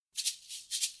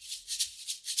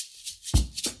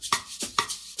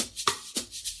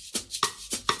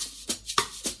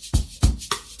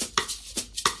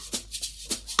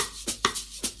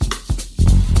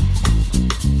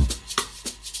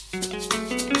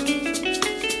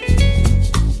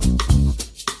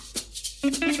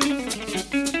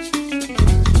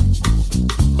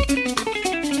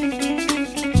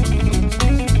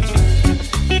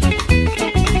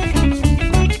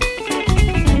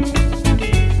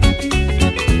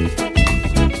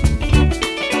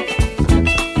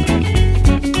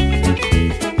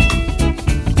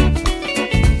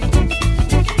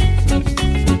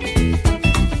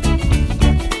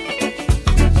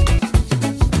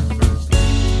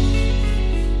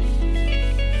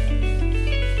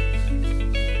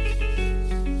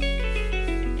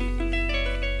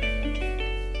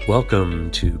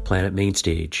Welcome to Planet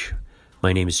Mainstage.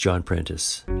 My name is John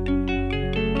Prentice.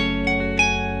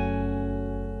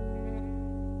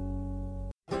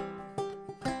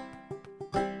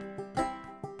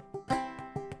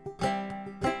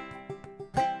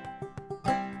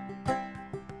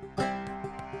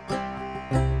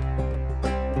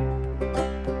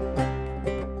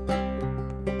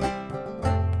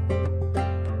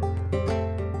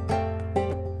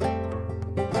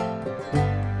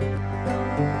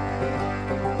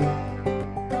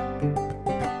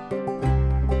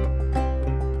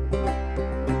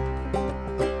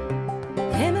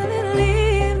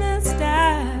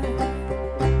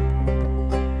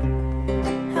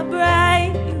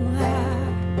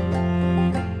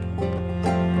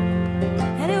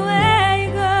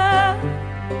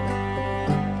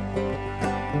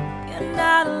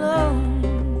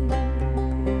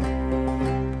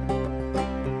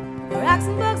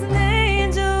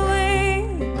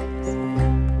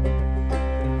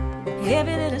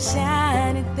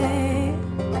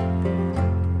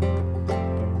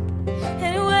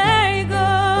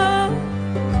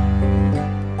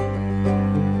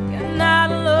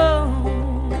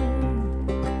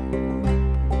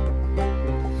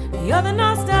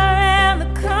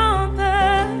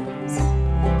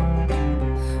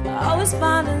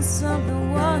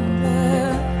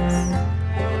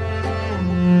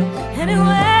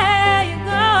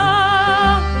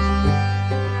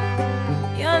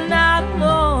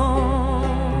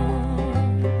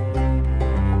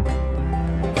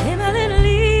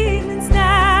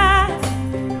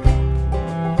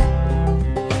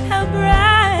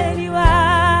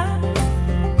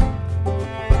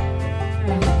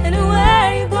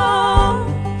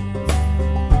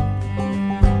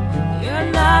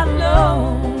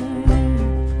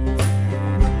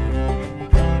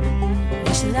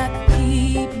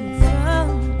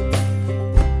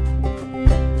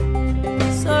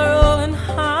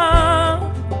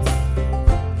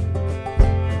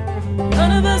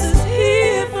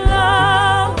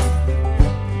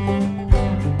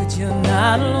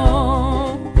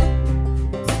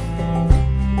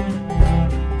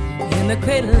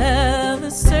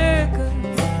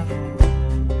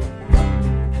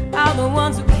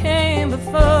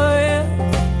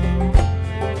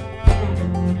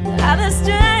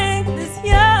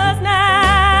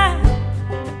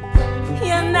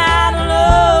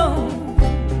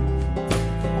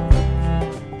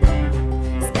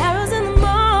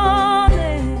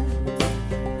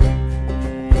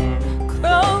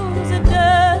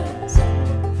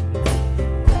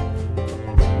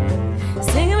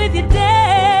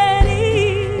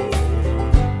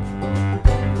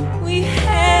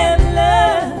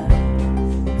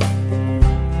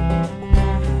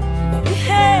 We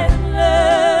had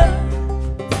love.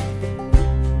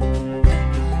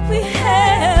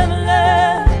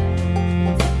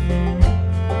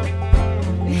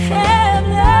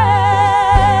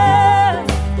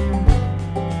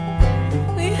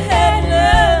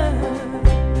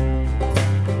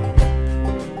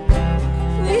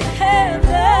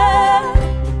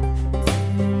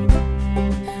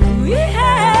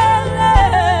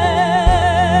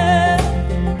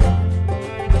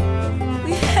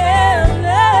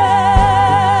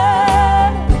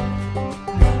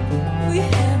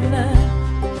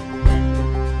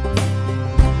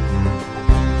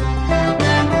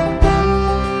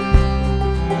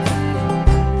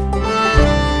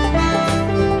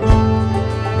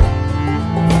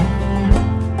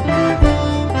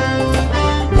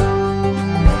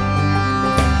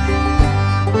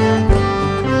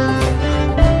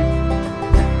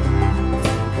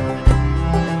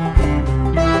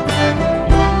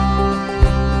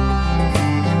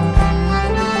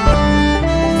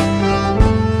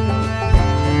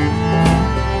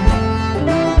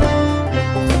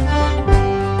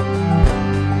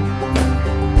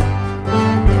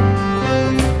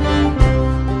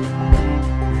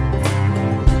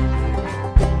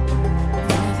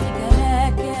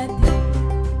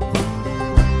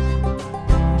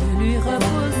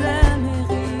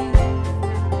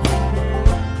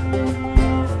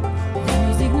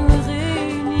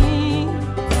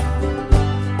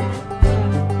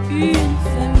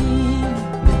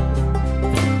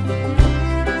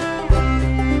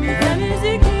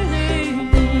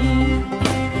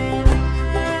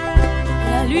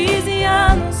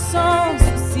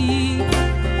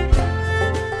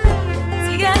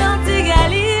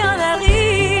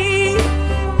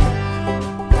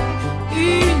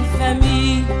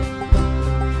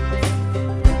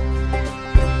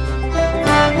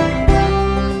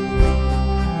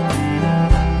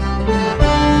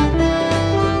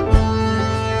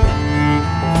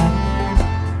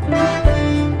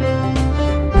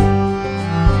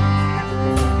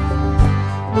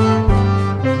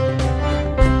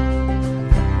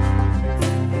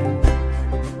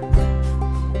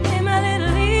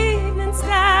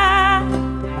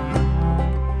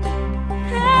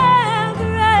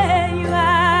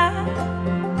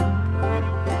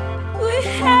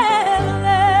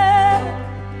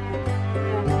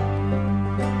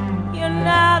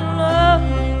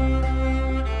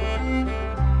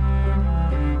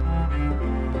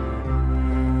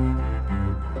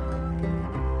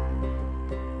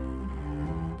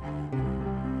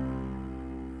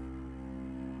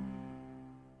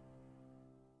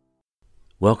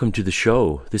 Welcome to the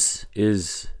show. This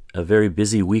is a very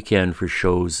busy weekend for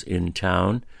shows in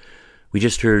town. We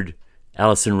just heard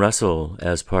Allison Russell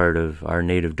as part of Our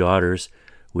Native Daughters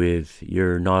with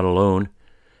You're Not Alone.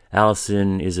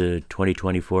 Allison is a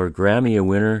 2024 Grammy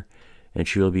winner, and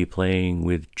she will be playing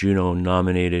with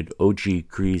Juno-nominated OG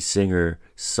Cree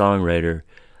singer-songwriter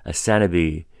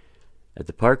Asanabi at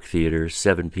the Park Theatre,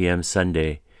 7 p.m.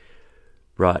 Sunday,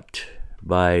 brought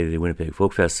by the Winnipeg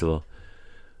Folk Festival.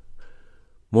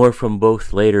 More from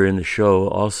both later in the show.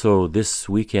 Also, this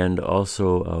weekend,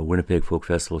 also a Winnipeg Folk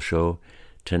Festival show.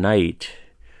 Tonight,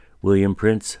 William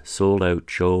Prince sold-out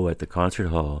show at the Concert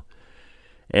Hall.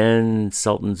 And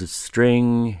Sultans of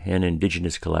String and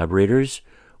Indigenous collaborators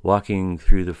walking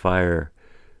through the fire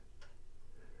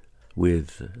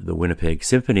with the Winnipeg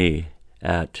Symphony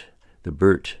at the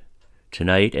Burt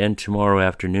tonight and tomorrow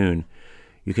afternoon.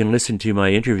 You can listen to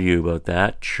my interview about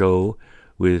that show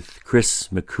with Chris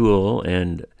McCool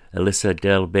and Alyssa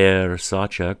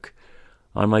Delbert-Sawchuk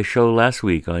on my show last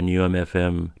week on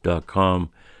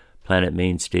umfm.com, Planet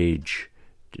Mainstage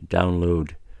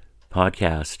download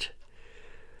podcast.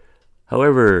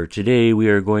 However, today we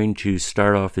are going to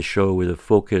start off the show with a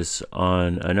focus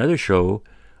on another show,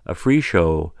 a free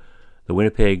show, the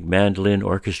Winnipeg Mandolin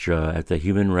Orchestra at the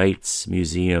Human Rights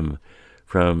Museum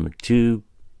from 2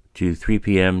 to 3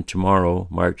 p.m. tomorrow,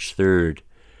 March 3rd.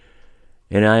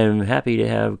 And I am happy to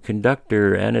have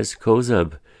conductor Anis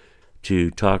Kozub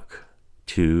to talk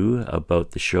to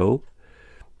about the show.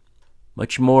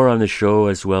 Much more on the show,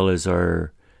 as well as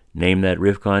our Name That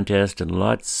Riff contest and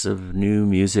lots of new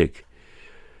music.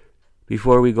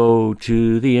 Before we go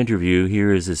to the interview,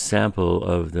 here is a sample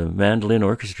of the Mandolin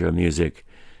Orchestra music.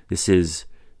 This is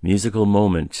Musical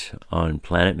Moment on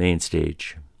Planet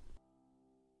Mainstage.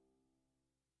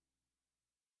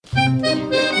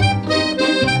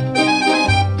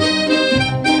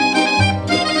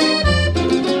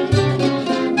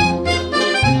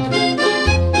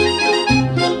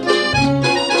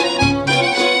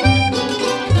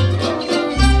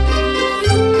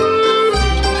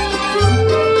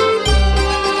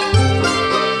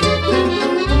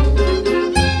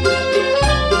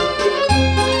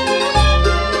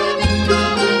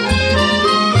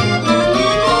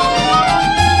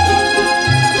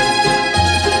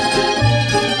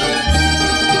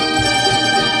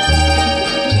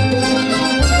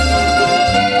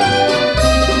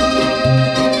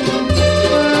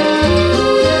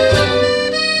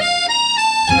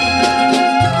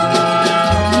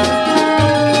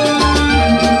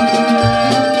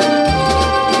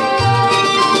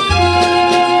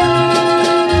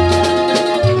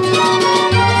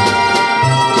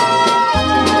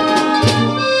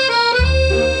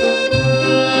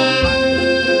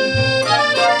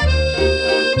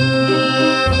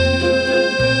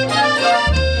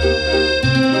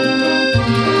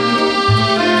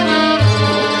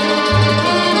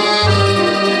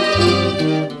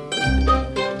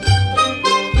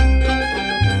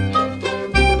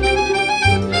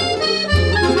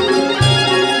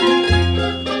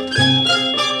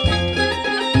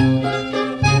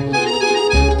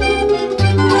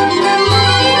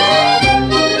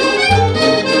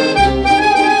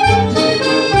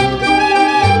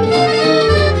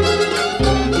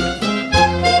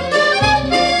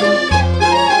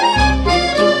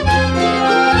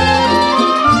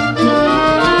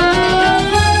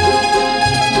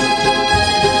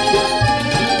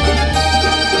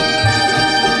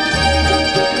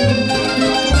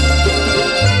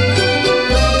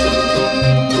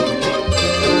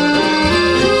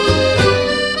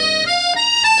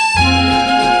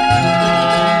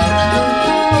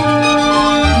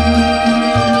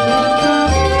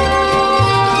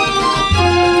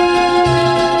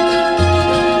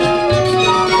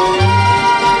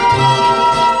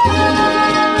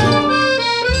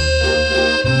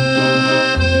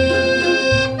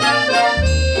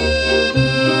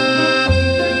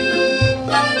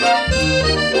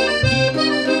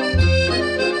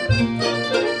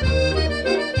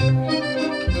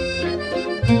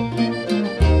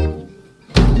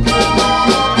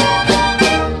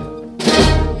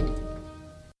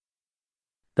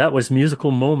 That was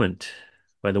Musical Moment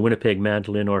by the Winnipeg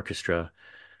Mandolin Orchestra,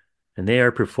 and they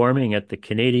are performing at the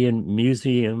Canadian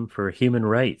Museum for Human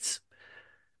Rights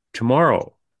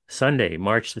tomorrow, Sunday,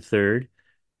 March the 3rd,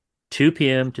 2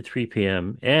 p.m. to 3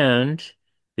 p.m., and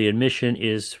the admission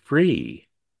is free.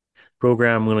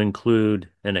 Program will include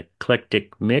an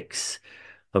eclectic mix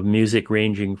of music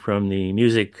ranging from the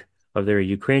music of their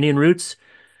Ukrainian roots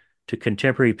to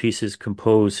contemporary pieces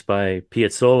composed by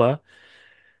Piazzolla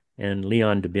and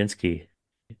Leon Dubinsky.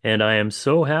 And I am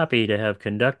so happy to have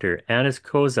conductor Anis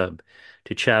Kozub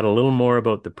to chat a little more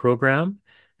about the program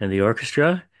and the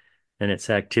orchestra and its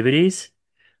activities.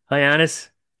 Hi, Anis.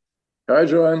 Hi,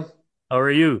 John. How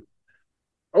are you?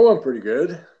 Oh, I'm pretty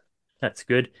good. That's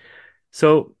good.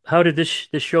 So, how did this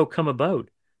show come about?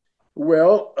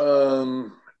 Well,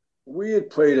 we had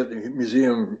played at the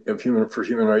Museum of Human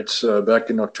Rights back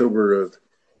in October of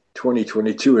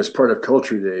 2022 as part of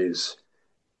Culture Days,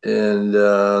 and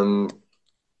one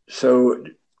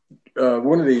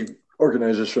of the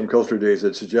organizers from Culture Days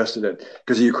had suggested that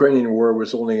because the Ukrainian war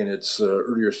was only in its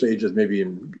earlier stages,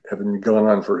 having gone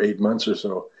on for 8 months or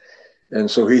so,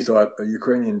 and so he thought a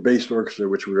Ukrainian-based orchestra,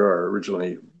 which we are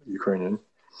originally Ukrainian,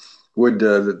 would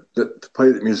the play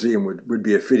at the museum would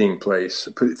be a fitting place,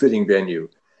 a fitting venue.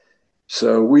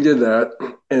 So we did that,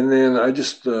 and then I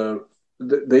just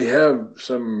they have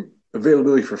some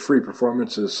availability for free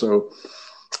performances. So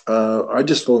I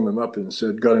just phoned them up and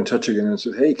got in touch again and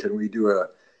said, hey, can we do a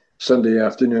Sunday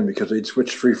afternoon because they'd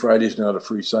switched free Fridays now to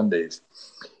free Sundays,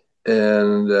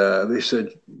 and they said,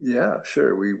 yeah,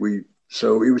 sure. We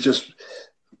so it was just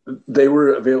they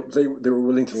were they were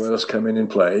willing to let us come in and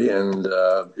play, and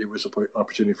it was an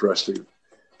opportunity for us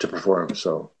to perform.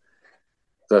 So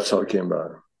that's how it came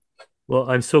about. Well,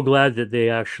 I'm so glad that they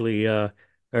actually are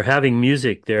having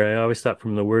music there. I always thought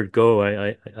from the word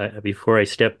go, before I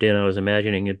stepped in, I was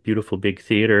imagining a beautiful big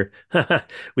theater,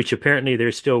 which apparently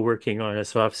they're still working on a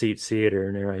soft seat theater.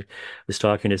 And there I was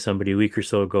talking to somebody a week or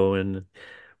so ago, and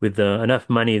with enough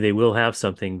money, they will have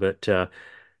something. But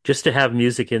just to have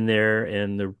music in there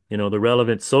and the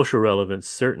relevant social relevance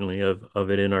certainly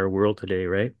of it in our world today,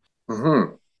 right?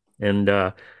 Mm-hmm.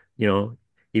 And you know,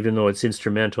 even though it's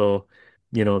instrumental,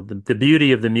 the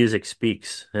beauty of the music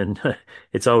speaks, and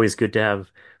it's always good to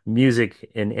have music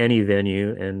in any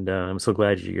venue. And I'm so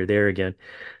glad you're there again.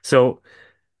 So,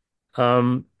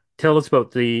 um, tell us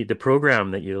about the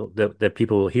program that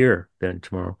people will hear then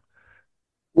tomorrow.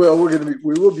 Well,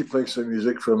 we will be playing some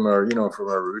music from our from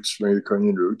our roots, from our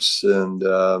Ukrainian roots, and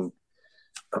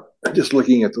just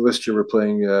looking at the list here, we're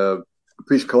playing a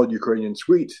piece called Ukrainian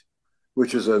Suite,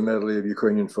 which is a medley of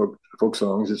Ukrainian folk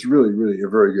songs. It's really a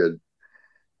very good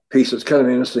piece. It's kind of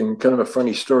interesting, kind of a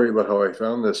funny story about how I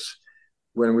found this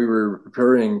when we were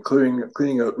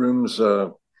cleaning out rooms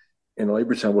in the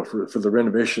Labor Temple for the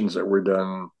renovations that were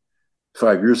done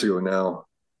 5 years ago now.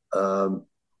 Um,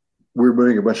 we were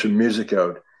putting a bunch of music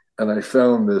out, and I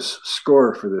found this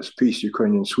score for this piece,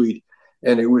 Ukrainian Suite,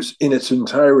 and it was in its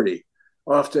entirety.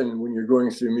 Often, when you're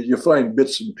going through, you find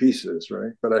bits and pieces,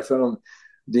 right? But I found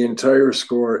the entire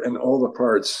score and all the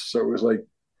parts, so it was like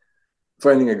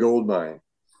finding a gold mine.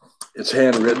 It's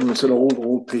handwritten. It's an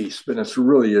old piece, but it's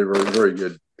really a very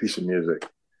good piece of music.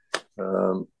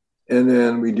 Um, and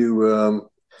then we do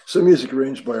some music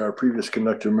arranged by our previous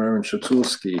conductor, Marin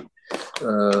Shatulski.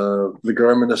 The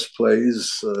Garminist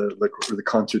plays, the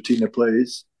concertina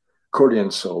plays,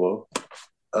 accordion solo.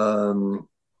 Um,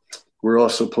 we're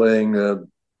also playing on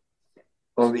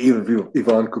the eve of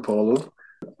Ivan Kupalo,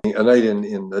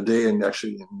 a day in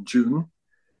actually in June.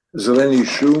 Zeleny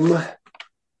Shum,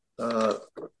 uh,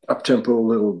 up tempo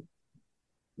little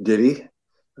ditty.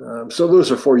 So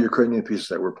those are four Ukrainian pieces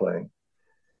that we're playing.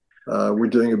 We're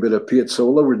doing a bit of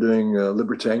Piazzolla. We're doing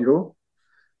Libertango,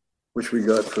 which we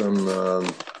got from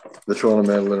the Toronto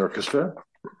Mandolin Orchestra.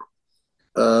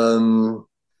 Um,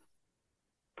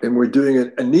 and we're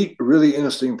doing a neat, really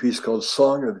interesting piece called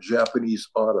Song of Japanese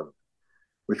Autumn,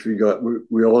 which we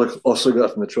also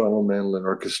got from the Toronto Mandolin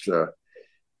Orchestra.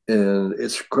 And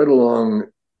it's quite a long,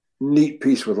 neat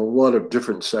piece with a lot of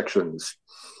different sections.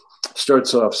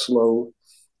 Starts off slow,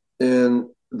 and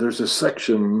there's a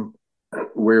section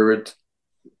where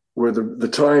the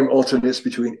time alternates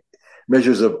between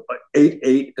measures of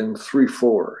 8/8 and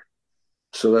 3/4.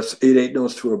 So that's 8/8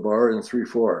 notes to a bar and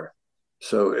 3/4.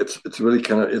 So it's really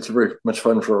it's very much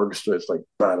fun for orchestra. It's like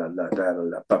ba da da da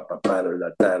da ba ba ba da da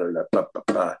da da ba ba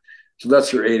ba. So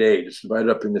that's your 8/8. It's divided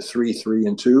up into 3/3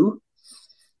 and 2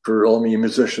 for all me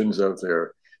musicians out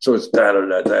there. So it's da da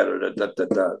da da da da da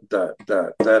da da da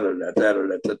da da da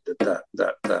da da da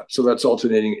da da. So that's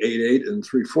alternating 8/8 and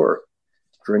 3/4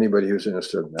 for anybody who's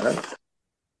interested in that.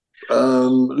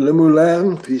 Le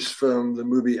Moulin, piece from the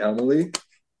movie Amelie.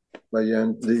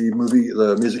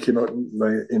 The music came out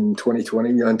in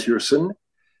 2020, Jan Tiersen.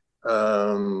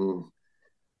 Um,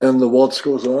 and The Waltz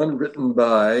Goes On, written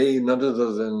by none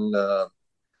other than,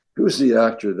 who's the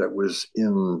actor that was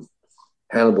in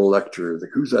Hannibal Lecter?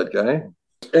 Who's that guy?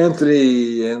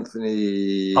 Anthony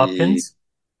Hopkins?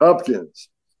 Hopkins.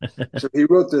 So he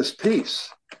wrote this piece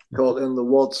called And the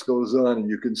Waltz Goes On, and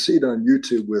you can see it on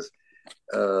YouTube with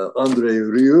Andre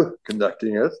Rieu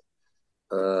conducting it.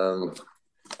 Um,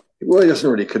 well, he doesn't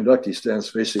really conduct; he stands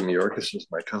facing the orchestra, as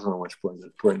my cousin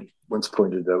once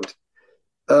pointed out.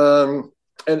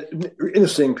 And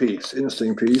interesting piece,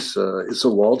 interesting piece. It's a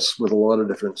waltz with a lot of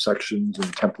different sections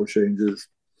and tempo changes.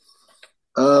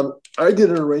 I did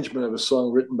an arrangement of a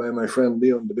song written by my friend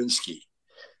Leon Dubinsky,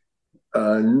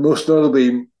 most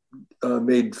notably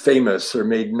made famous or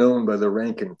made known by the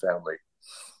Rankin family.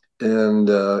 And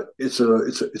it's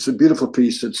a beautiful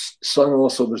piece. It's sung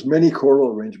also. There's many choral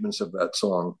arrangements of that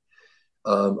song.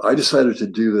 I decided to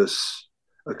do this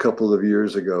a couple of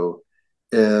years ago,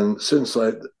 and since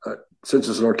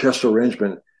it's an orchestral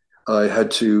arrangement, I had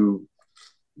to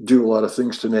do a lot of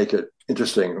things to make it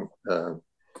interesting, and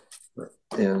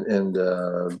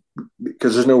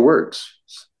because there's no words,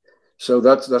 so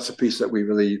that's a piece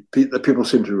that people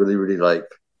seem to really like.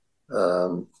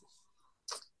 Um,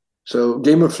 so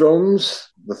Game of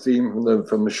Thrones, the theme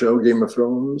from the show Game of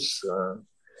Thrones.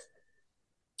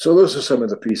 So those are some of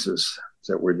the pieces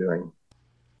that we're doing.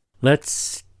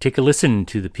 Let's take a listen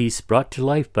to the piece brought to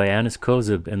life by Anis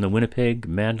Kozub and the Winnipeg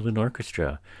Mandolin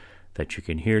Orchestra that you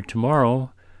can hear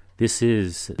tomorrow. This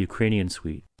is Ukrainian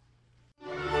Suite.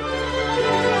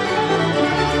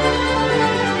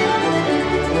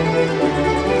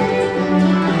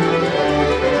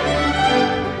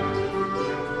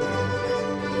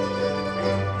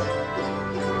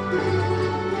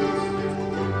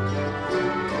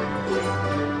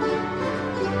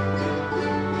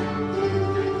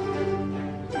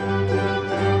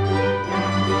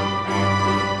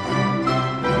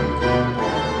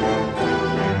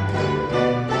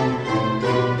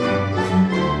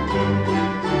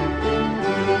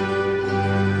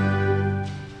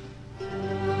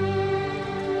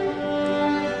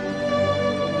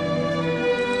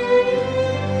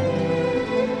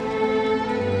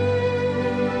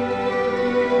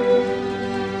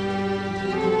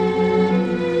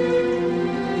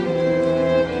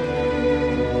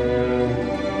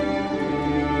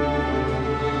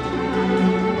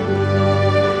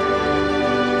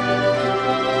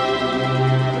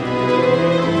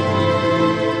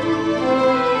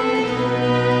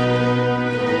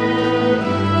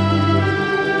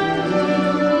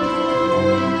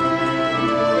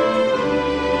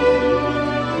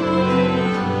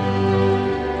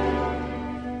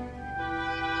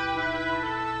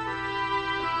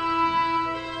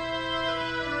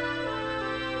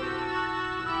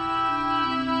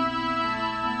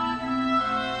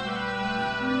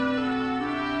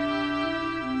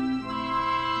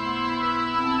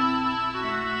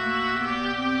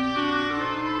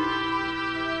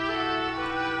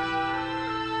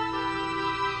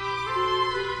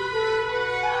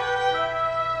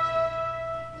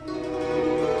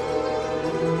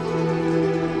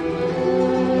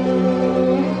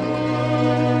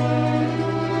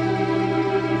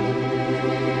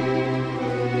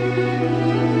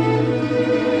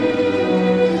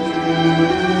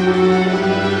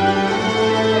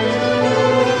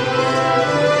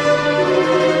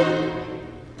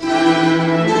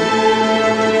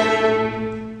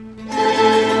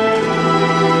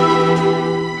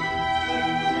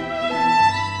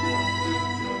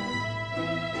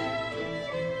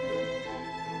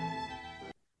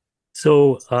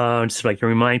 So, just like to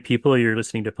remind people, you're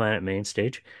listening to Planet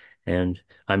Mainstage, and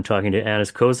I'm talking to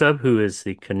Anis Kozub, who is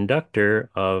the conductor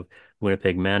of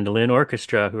Winnipeg Mandolin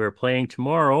Orchestra, who are playing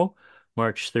tomorrow,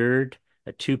 March 3rd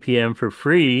at 2 p.m. for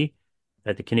free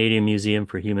at the Canadian Museum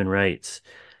for Human Rights.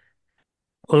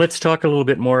 Well, let's talk a little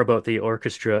bit more about the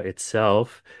orchestra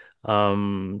itself.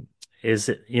 Um, is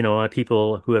it,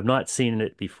 people who have not seen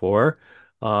it before,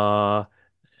 uh,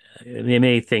 they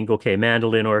may think, okay,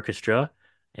 mandolin orchestra,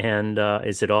 and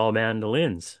is it all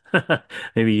mandolins?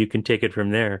 Maybe you can take it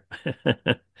from there.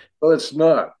 Well, it's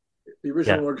not. The Yeah.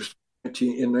 original orchestra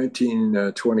in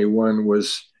 1921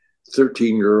 was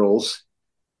 13 girls,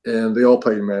 and they all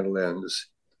played mandolins.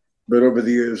 But over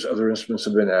the years, other instruments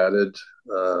have been added,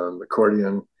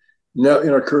 accordion. Now, in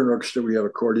our current orchestra, we have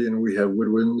accordion, we have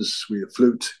woodwinds, we have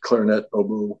flute, clarinet,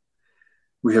 oboe,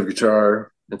 we have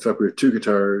guitar. In fact, we have two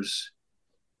guitars,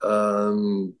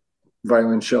 um,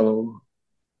 violin, cello,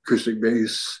 acoustic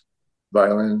bass,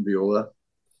 violin, viola.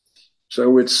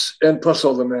 So and plus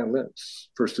all the mandolins,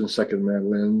 first and second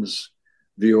mandolins,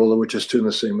 viola, which is tuned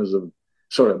the same as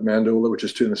mandola, which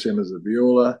is tuned the same as the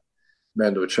viola,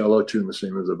 mandocello, tuned the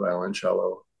same as the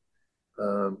violoncello.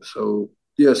 So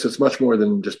yes, it's much more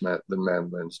than just than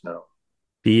mandolins now.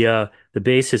 The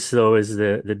basis though is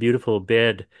the beautiful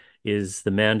bed is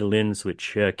the mandolins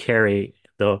which carry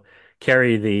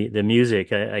carry the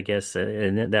music, I guess,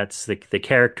 and that's the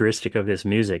characteristic of this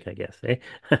music, I guess, eh?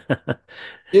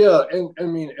 Yeah, and I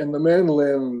mean, and the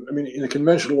mandolin. I mean, in a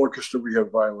conventional orchestra, we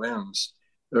have violins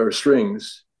or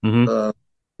strings. Hmm. Uh,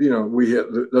 we have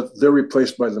they're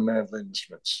replaced by the mandolin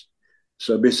instruments.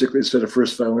 So basically, instead of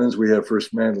first violins, we have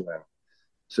first mandolin.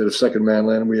 Instead of second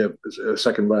mandolin, we have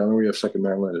second violin. We have second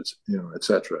mandolin. It's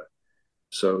etc.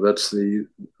 So that's the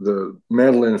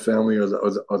mandolin family, or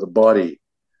the body,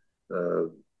 uh,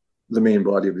 the main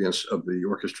body of the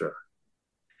orchestra.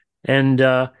 And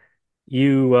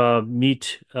you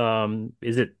meet,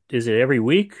 is it every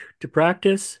week to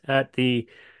practice at the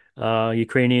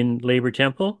Ukrainian Labor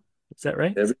Temple? Is that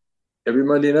right? Every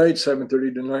Monday night,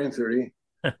 7:30 to 9:30,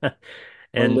 on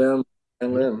And down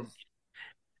and Lynn.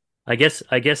 I guess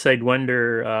I'd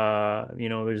wonder,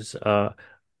 there's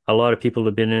a lot of people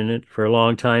have been in it for a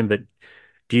long time, but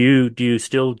do you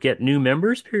still get new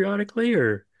members periodically,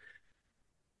 or?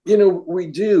 We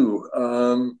do.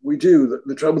 We do.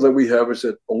 The trouble that we have is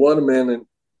that a lot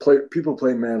of people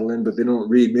play mandolin, but they don't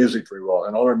read music very well,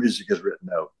 and all our music is written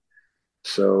out.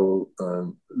 So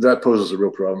that poses a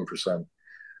real problem for some.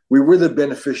 We were the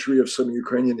beneficiary of some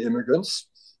Ukrainian immigrants.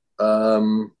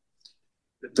 Um,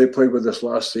 they played with us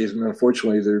last season.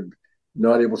 Unfortunately, they're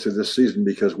not able to this season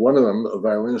because one of them, a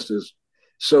violinist, is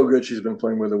so good she's been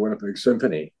playing with the Winnipeg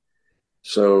Symphony,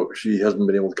 so she hasn't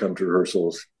been able to come to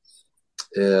rehearsals,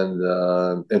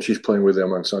 and she's playing with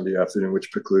them on Sunday afternoon,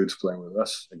 which precludes playing with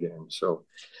us again. So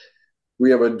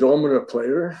we have a domina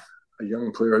player, a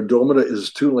young player. A domina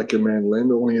is tuned like a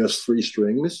mandolin, only has three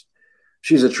strings.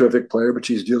 She's a terrific player, but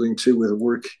she's dealing too with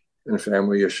work and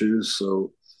family issues.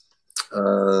 So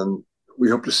we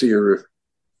hope to see her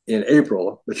in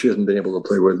April, but she hasn't been able to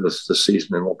play with us this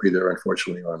season and won't be there,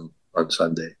 unfortunately, on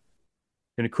Sunday.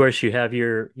 And of course, you have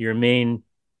your main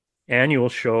annual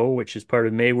show, which is part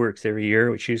of Mayworks every year,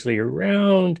 which usually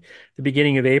around the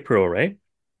beginning of April, right?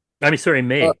 I mean, sorry, Uh,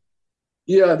 May.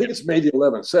 yeah, I think it's May the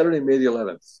 11th, Saturday, May the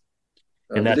 11th,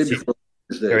 And the day that's it. before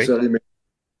Tuesday, Sorry. Saturday, May.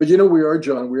 But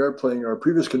John, we are playing. Our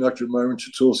previous conductor, Myron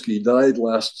Chitulski, died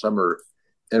last summer,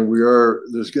 and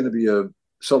there's going to be a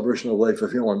celebration of life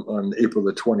of him on April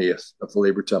the 20th at the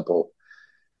Labor Temple,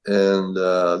 and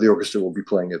the orchestra will be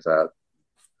playing at that.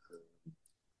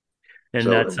 And So,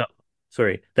 that's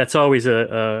sorry, that's always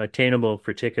attainable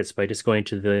for tickets by just going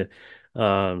to the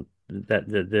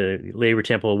Labor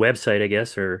Temple website, I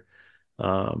guess, or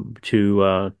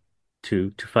to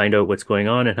find out what's going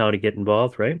on and how to get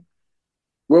involved, right?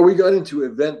 well, we got into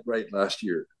Eventbrite last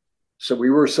year. So we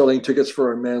were selling tickets for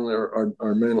our Mandolin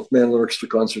Orchestra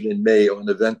concert in May on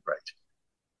Eventbrite.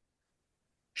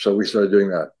 So we started doing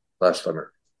that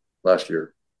last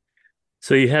year.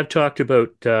 So you have talked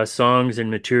about songs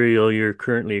and material you're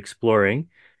currently exploring,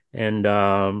 and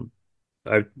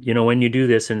when you do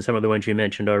this, and some of the ones you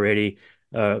mentioned already,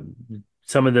 uh,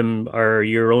 some of them are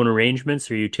your own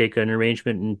arrangements, or you take an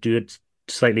arrangement and do it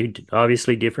slightly,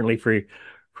 obviously differently for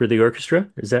the orchestra.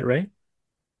 Is that right?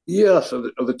 Yeah,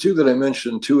 so of the two that I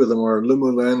mentioned, two of them are Le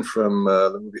Moulin from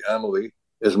the movie Amelie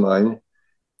is mine,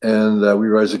 and We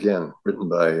Rise Again, written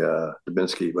by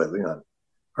Dubinsky by Leon,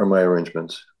 are my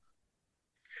arrangements.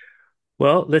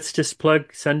 Well, let's just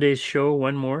plug Sunday's show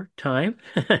one more time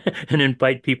and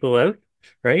invite people out,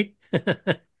 right?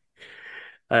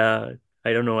 Uh,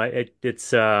 I don't know.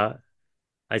 It's as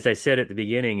I said at the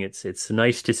beginning, it's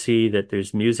nice to see that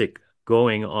there's music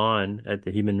going on at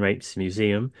the Human Rights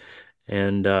Museum,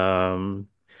 and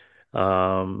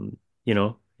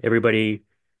everybody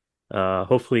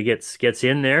hopefully gets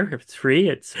in there if it's free.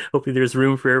 It's hopefully there's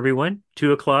room for everyone.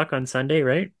 2 o'clock on Sunday,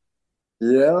 right?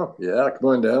 Yeah, yeah, come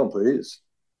on down, please.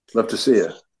 Love to see you.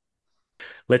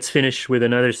 Let's finish with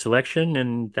another selection,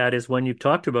 and that is one you've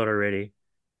talked about already.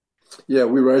 Yeah,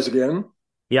 We Rise Again.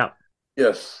 Yeah.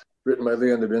 Yes, written by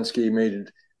Leon Dubinsky, made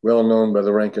it well known by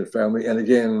the Rankin family. And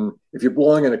again, if you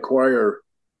belong in a choir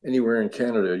anywhere in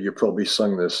Canada, you probably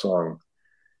sung this song.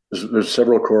 There's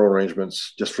several choral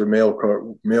arrangements just for male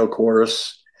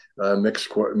chorus, mixed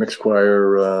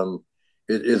choir.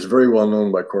 It is very well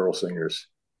known by choral singers.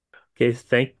 Okay.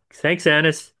 Thanks,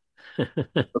 Anis.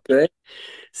 Okay.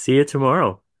 See you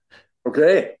tomorrow.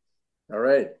 Okay. All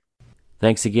right.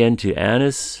 Thanks again to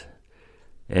Anis.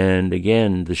 And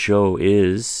again, the show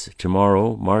is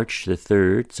tomorrow, March the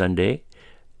 3rd, Sunday,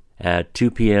 at 2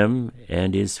 p.m.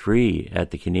 and is free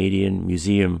at the Canadian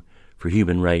Museum for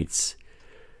Human Rights.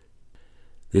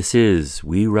 This is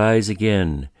We Rise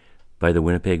Again by the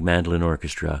Winnipeg Mandolin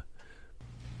Orchestra.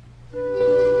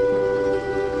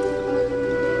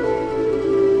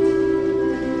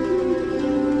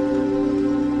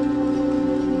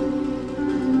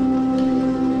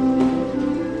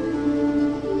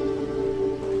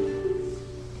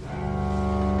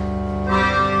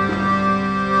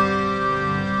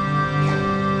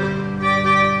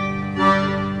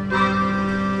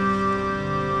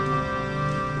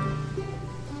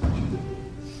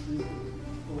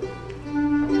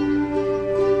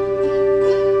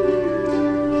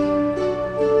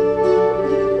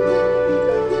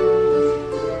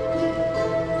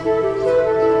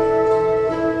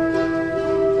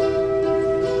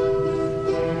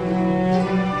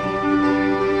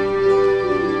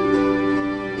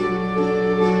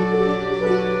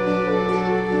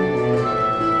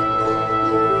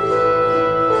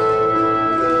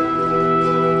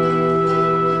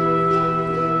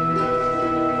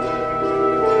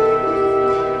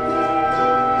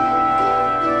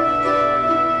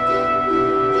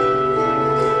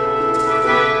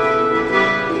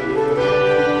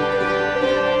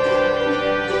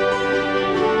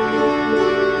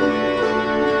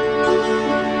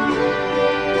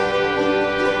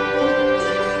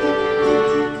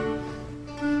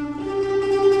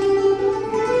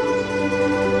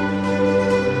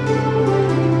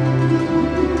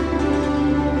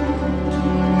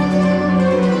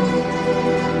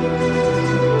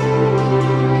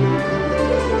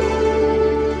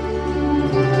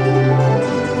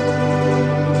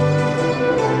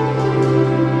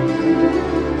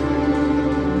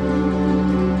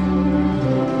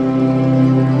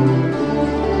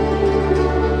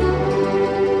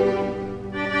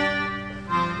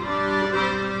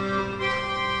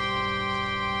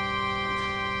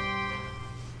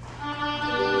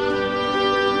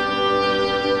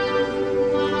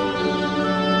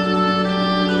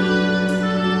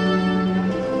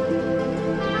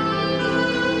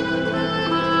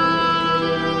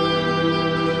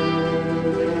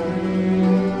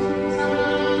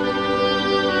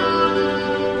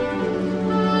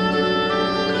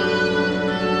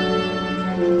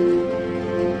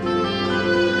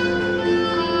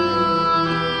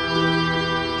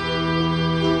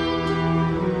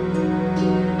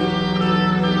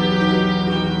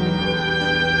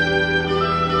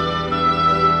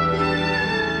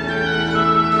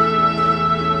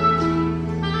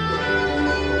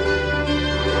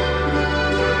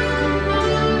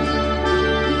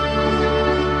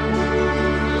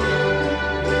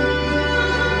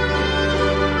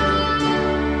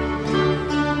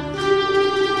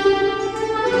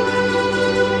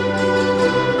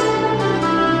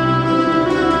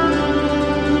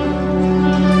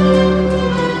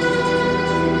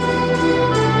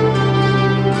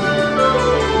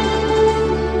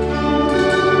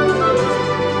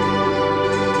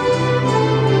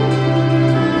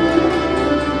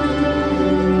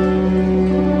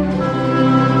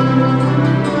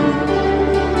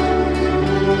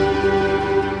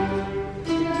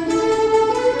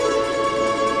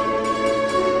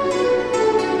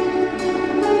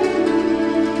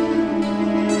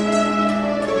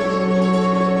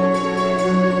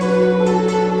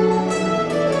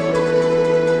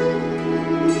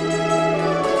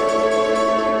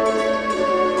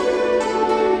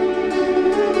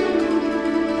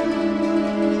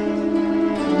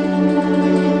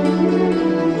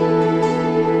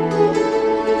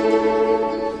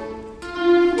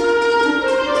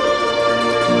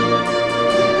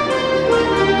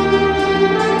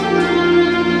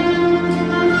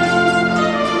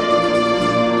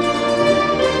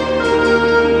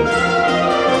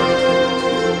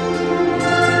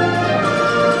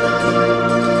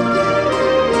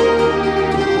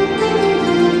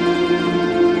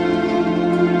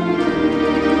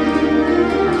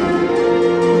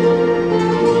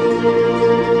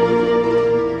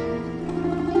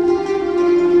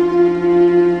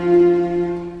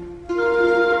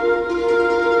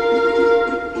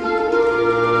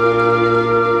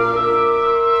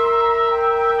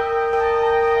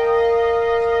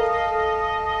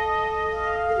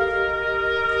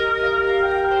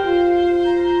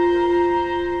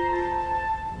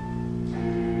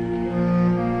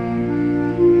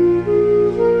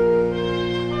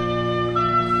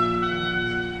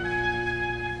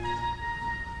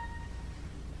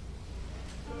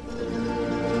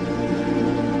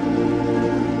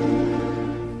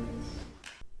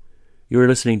 You were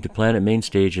listening to Planet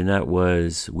Mainstage, and that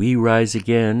was We Rise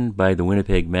Again by the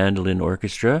Winnipeg Mandolin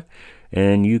Orchestra,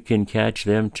 and you can catch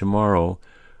them tomorrow,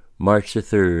 March the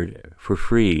 3rd, for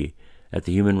free at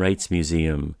the Human Rights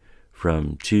Museum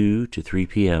from 2 to 3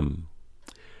 p.m.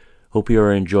 Hope you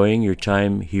are enjoying your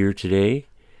time here today.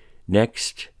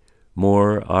 Next,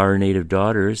 more Our Native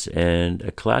Daughters and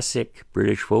a classic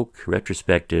British folk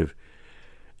retrospective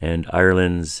and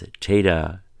Ireland's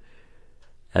Teda,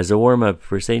 as a warm-up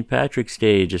for St. Patrick's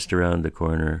Day just around the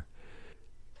corner.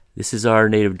 This is Our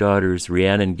Native Daughters,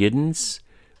 Rhiannon Giddens,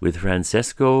 with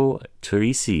Francesco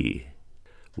Turrisi,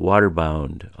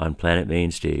 Waterbound on Planet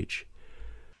Mainstage.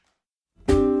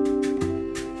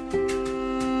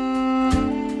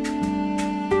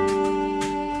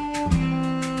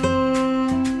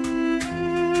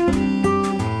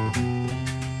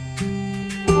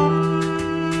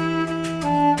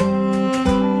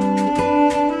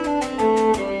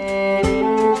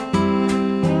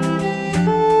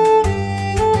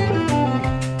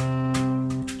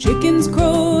 Chickens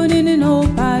crowing in an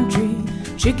old pine tree.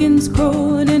 Chickens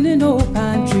crowing in an old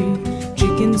pine tree.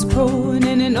 Chickens crowing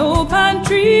in an old pine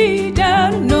tree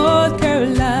down in North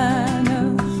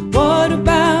Carolina.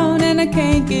 Waterbound and I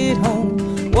can't get home.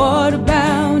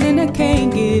 Waterbound and I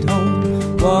can't get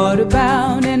home.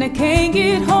 Waterbound and I can't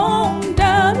get home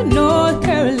down in North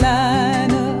Carolina.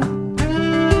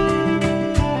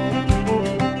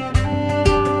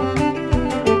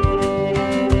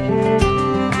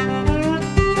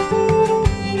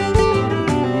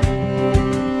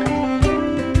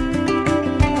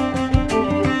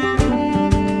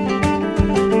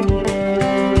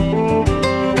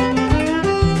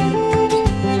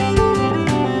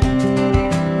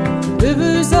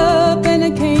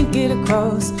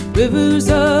 Rivers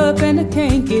up and I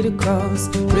can't get across.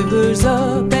 Rivers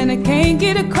up and I can't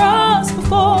get across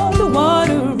before the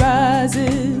water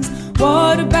rises.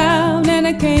 Waterbound and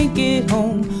I can't get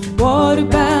home.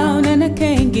 Waterbound and I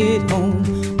can't get home.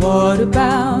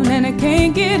 Waterbound and I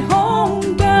can't get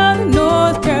home down in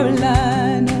North Carolina.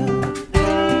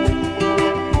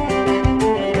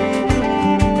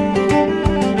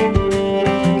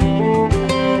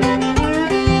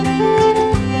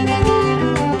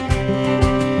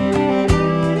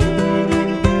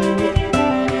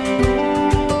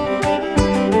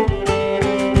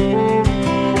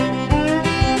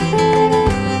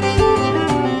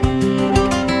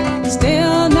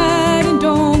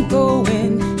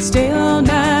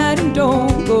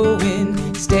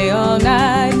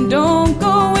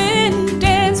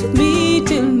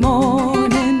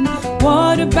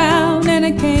 Waterbound and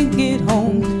I can't get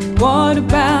home.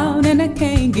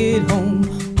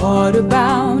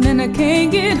 Waterbound and I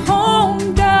can't get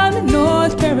home down in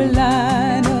North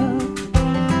Carolina.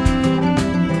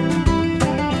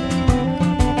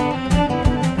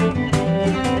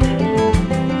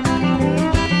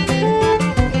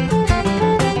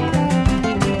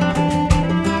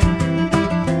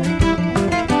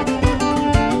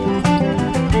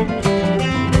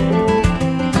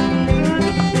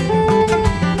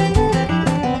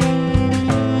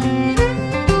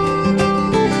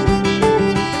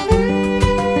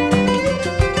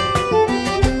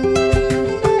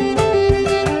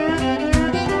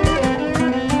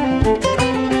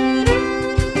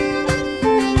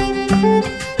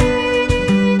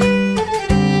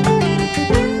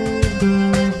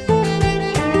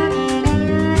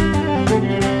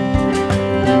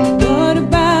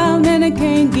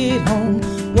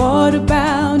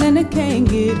 Waterbound and I can't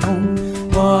get home.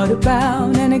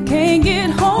 Waterbound and I can't get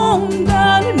home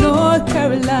down in North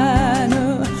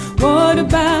Carolina.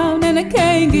 Waterbound and I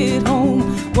can't get home.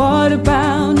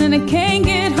 Waterbound and I can't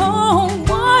get home.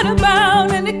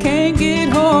 Waterbound and I can't get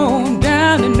home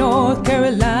down in North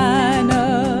Carolina.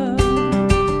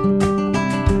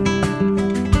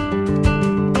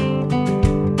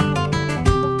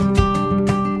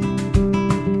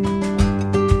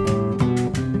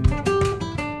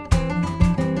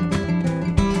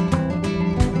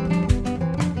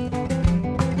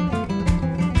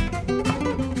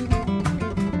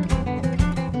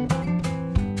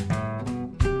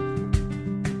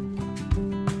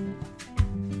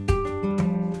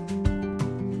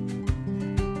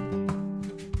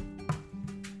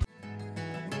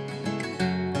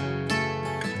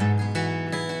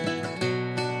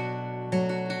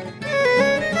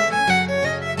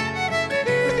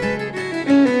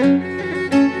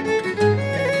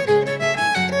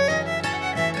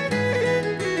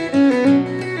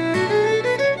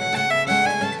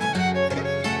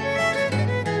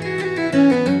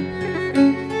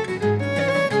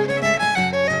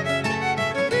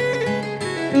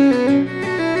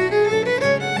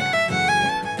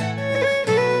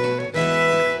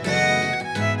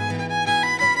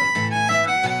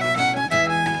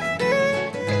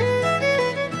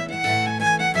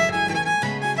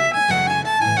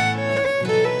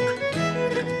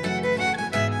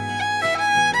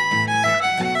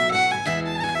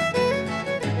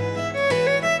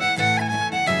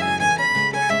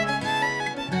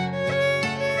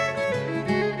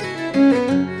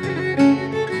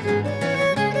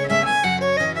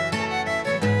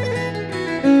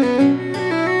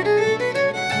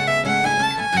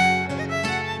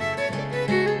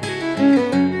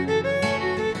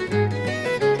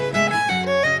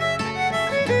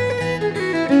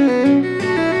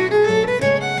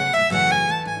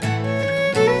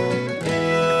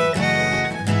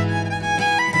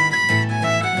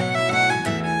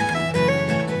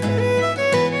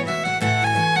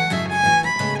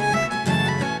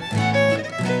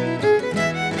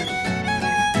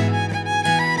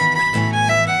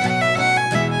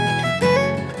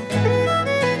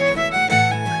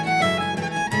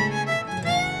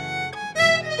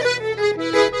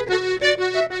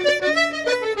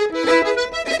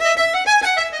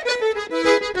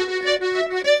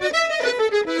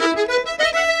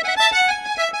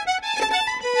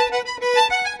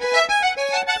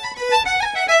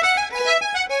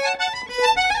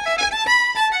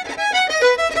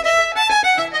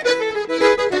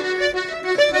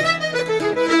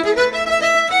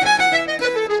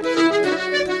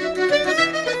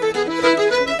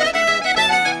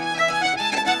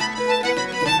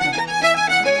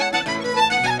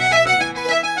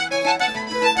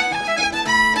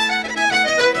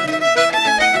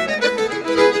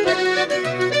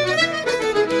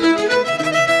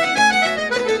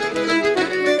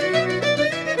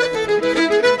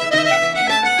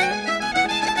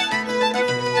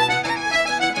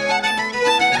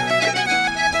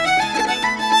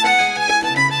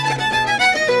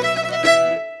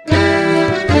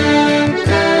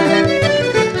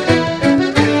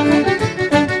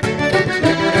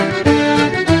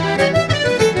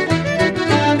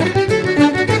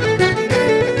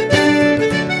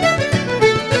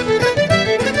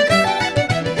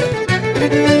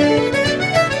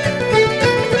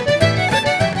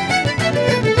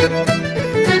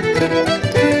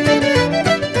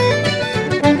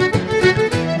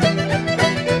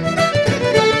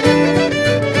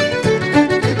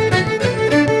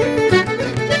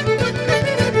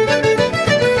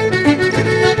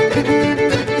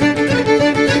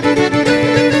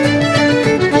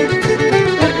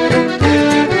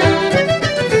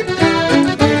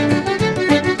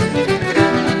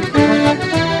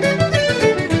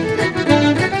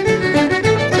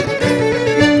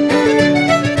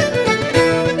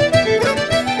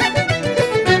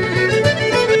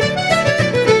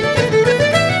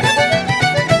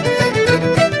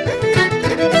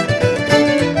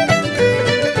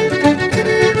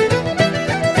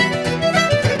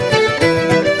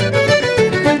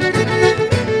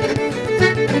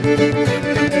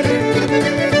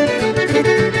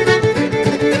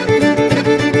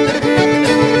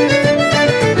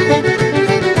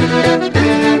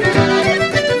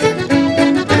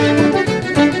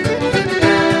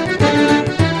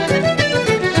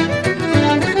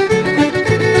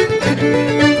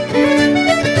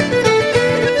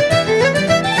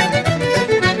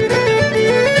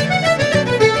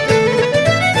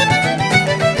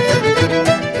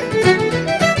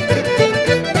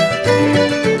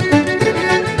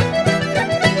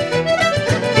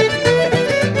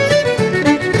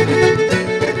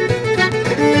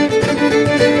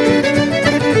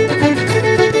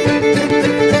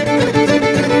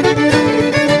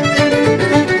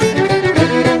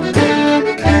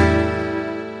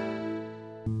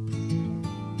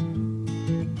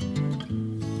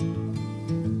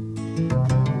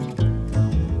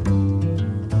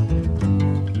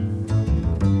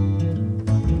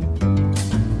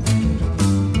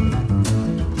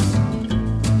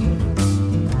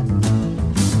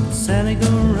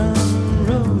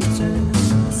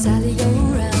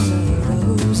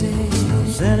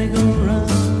 go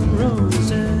round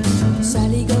roses.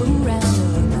 Sally go round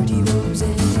the pretty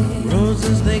roses.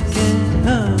 Roses, they can't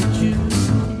hurt you.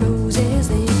 Roses,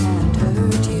 they can't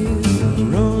hurt you.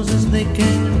 Roses, they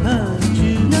can't hurt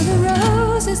you. No, the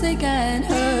roses, they can't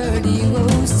hurt you.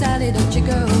 Oh, Sally, don't you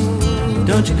go.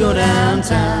 Don't you go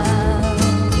downtown.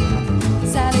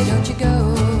 Sally, don't you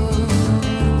go.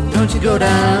 Don't you go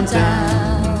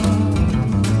downtown.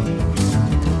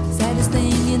 Saddest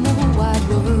thing in the whole wide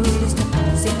world is to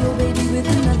see your baby with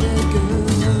another girl.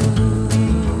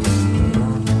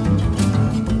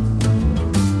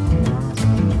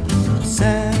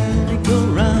 Sally, go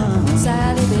round.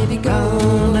 Sally, baby, go.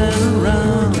 Round and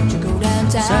round. Don't you go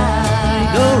downtown. Sally,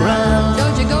 go round.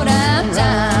 Don't you go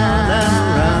downtown. Round and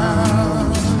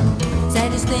round.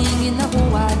 Saddest thing in the whole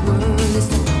wide world is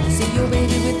to see your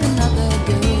baby with another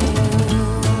girl.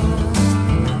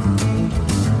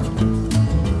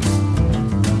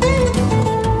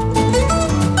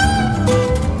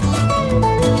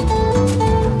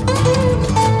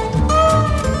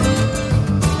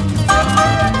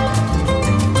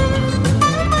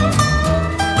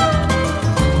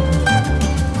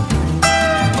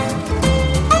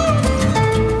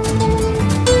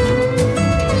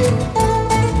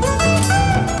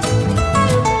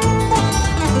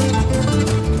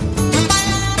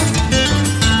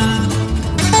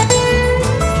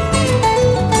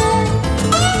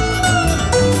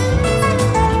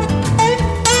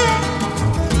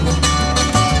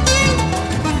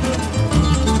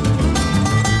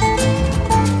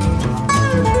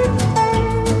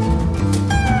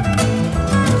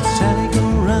 Sally, go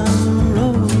round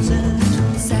roses.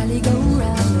 Sally go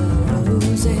round the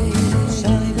roses.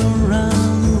 Sally, go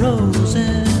round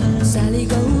roses. Sally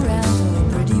go round the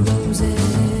pretty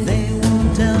roses. They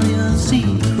won't tell your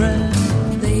secret.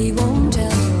 They won't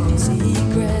tell your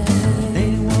secret.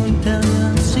 They won't tell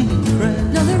your secret.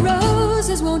 No, the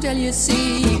roses won't tell your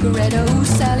secret. Oh,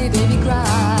 Sally, baby,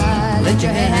 cry. Let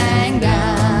your hair hang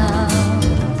down.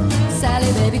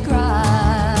 Sally, baby, cry.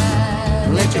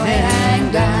 Let your hair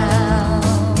hang down.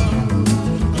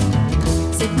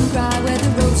 Sit and cry where the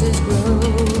roses grow.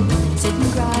 Sit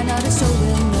and cry, not a soul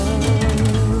will know.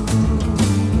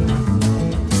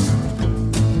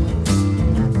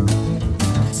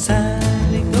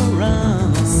 Sally, go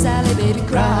round. Sally, baby,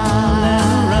 cry. Round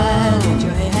and round. Let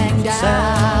your hair hang down.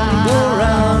 Sally, go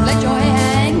round. Let your hair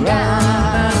hang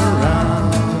down.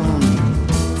 Round.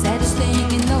 Saddest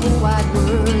thing in the whole wide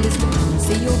world is to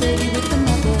see your baby with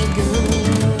another girl.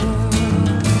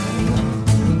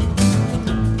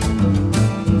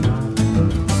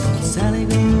 Sally,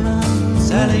 go round.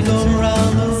 Sally, go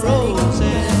round the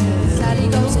roses. Sally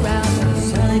goes round.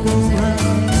 Sally, go round.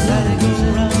 Sally, go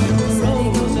round the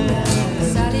roses.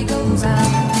 Sally goes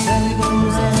round. Sally, go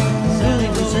round. Sally,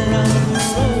 goes round the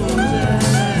roses.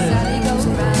 Sally goes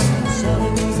round. Sally,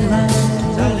 goes round.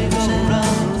 Sally, goes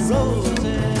round the roses.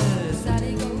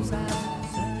 Sally goes round.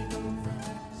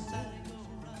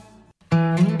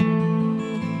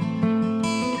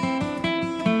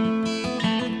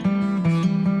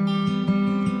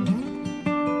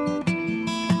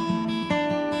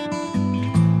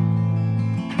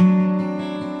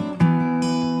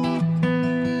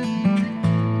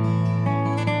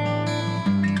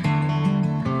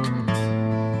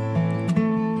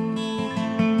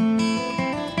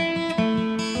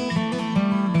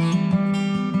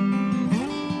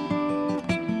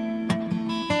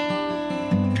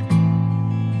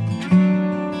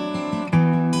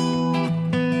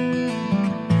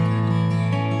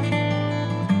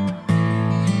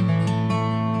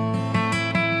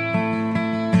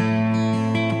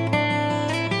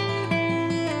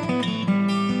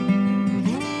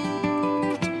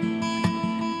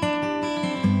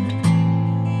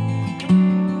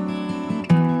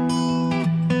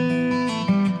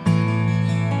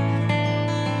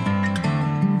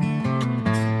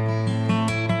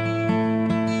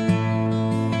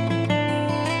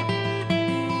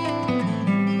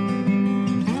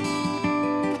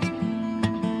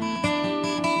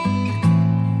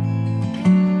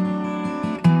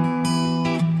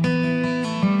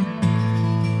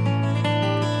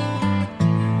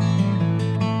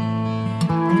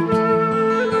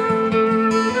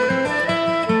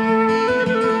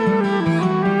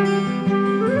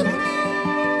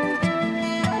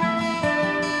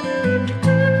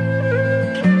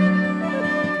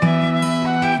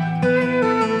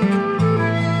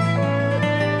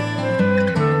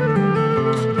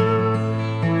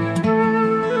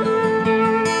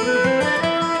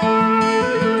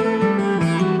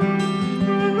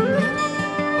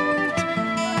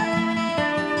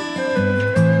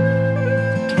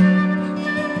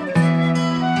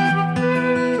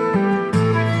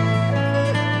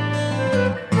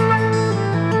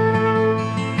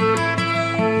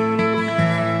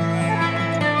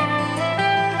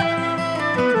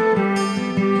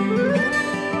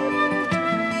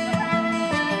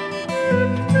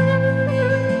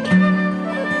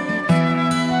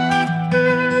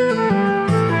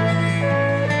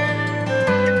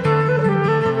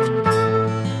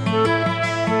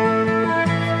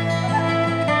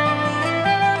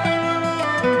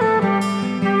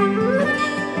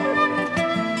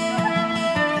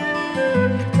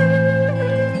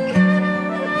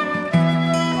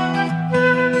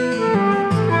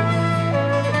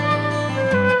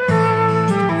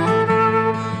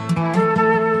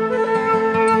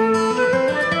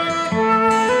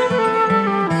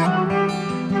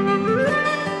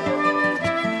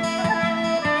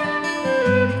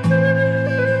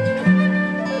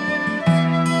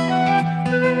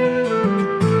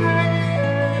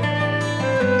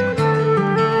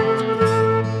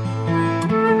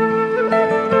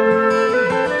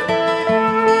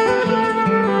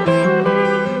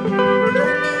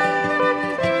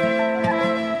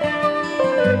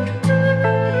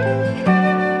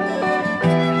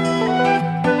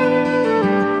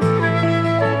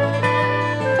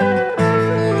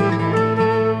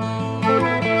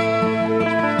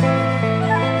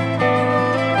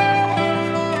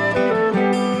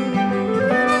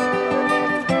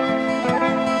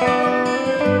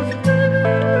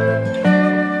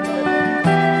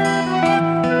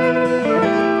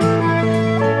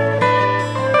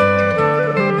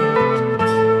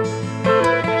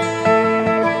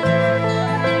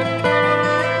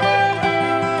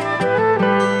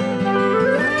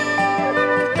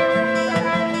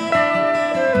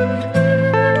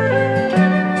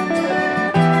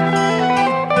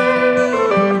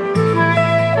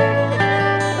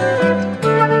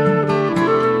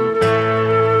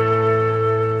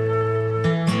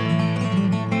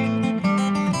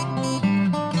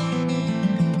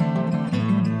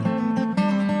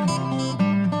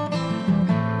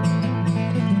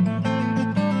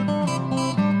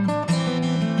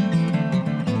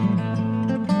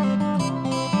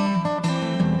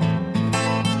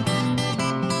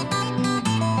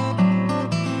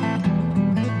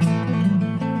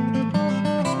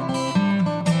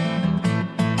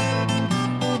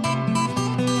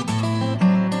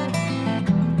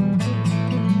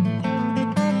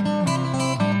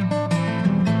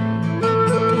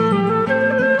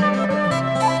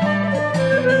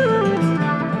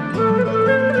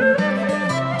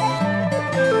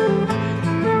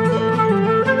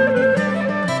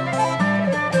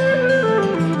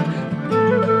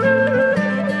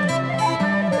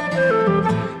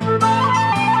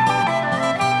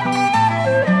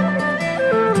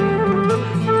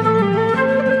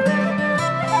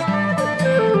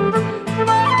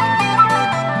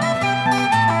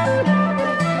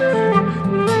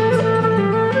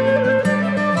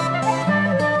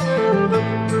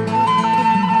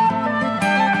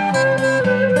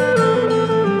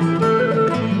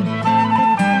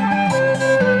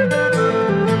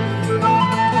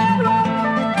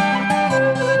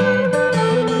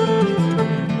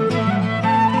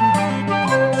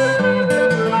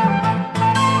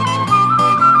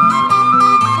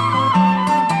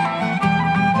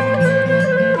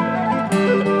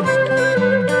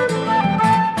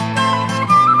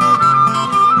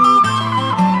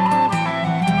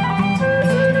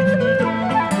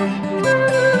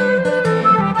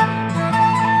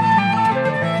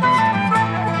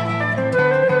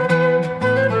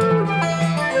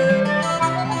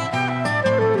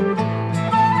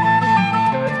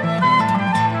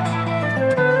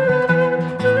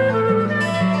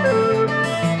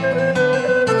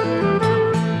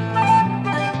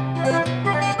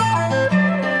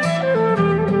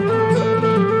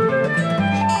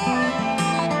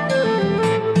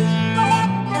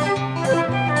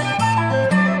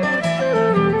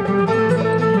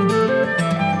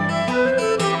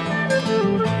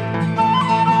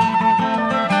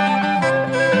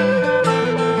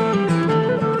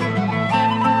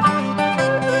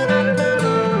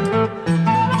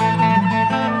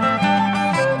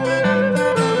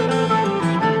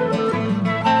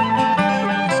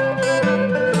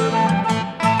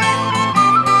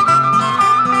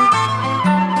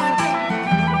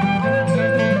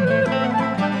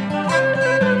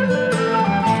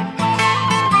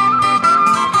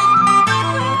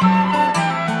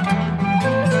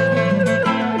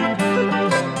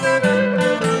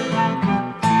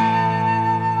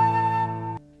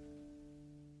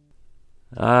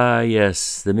 Ah,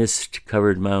 yes, the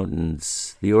mist-covered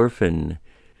mountains, The Orphan,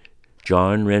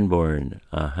 John Renbourn,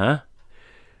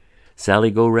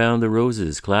 Sally Go Round the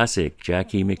Roses, classic,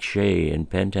 Jackie McShea and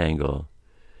Pentangle.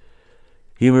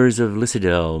 Humours of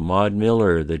Lissadell, Maud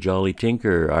Miller, The Jolly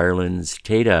Tinker, Ireland's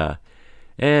Teda,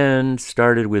 and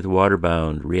started with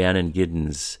Waterbound, Rhiannon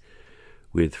Giddens,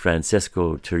 with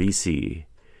Francesco Teresi.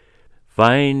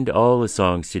 Find all the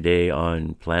songs today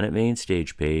on Planet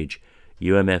Mainstage page,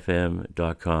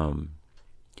 umfm.com.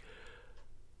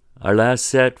 Our last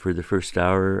set for the first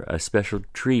hour, a special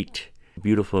treat,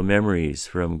 Beautiful Memories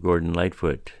from Gordon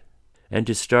Lightfoot. And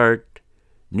to start,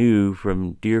 new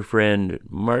from dear friend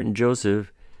Martin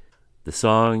Joseph, the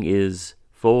song is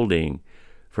Folding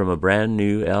from a brand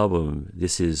new album.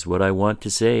 This is What I Want to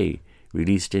Say,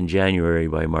 released in January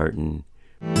by Martin.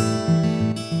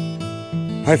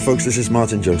 Hi folks, this is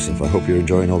Martin Joseph. I hope you're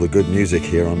enjoying all the good music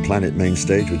here on Planet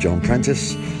Mainstage with John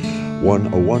Prentice,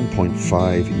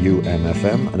 101.5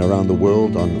 UMFM, and around the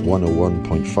world on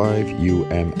 101.5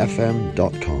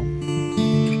 UMFM.com.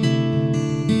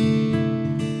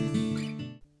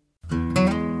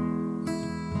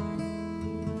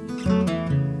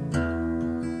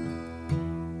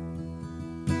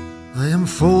 I am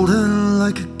folding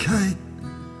like a kite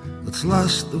that's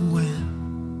lost the wind.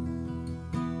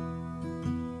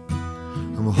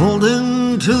 I'm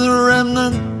holding to the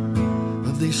remnant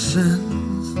of these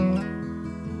sins,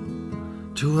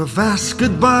 to a vast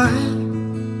goodbye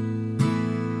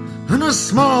and a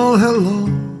small hello.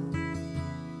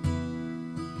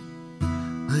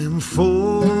 I am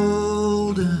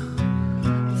folding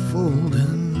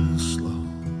slow.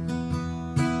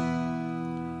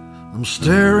 I'm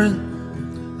staring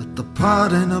at the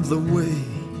parting of the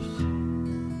waves,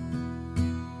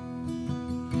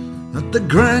 at the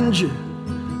grandeur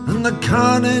and the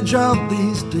carnage of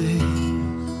these days.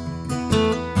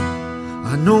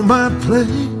 I know my place,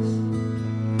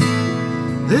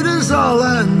 it is all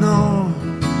I know.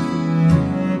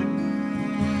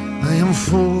 I am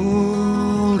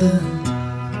folding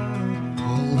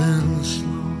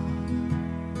slow.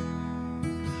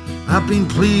 I've been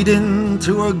pleading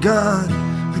to a God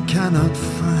I cannot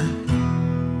find,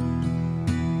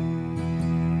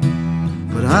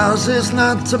 but ours is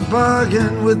not to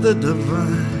bargain with the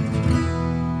divine.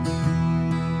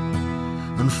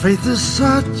 And faith is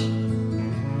such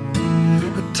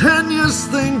a tenuous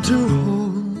thing to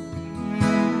hold.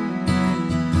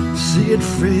 See it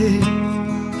fade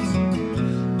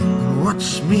and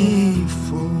watch me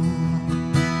fall.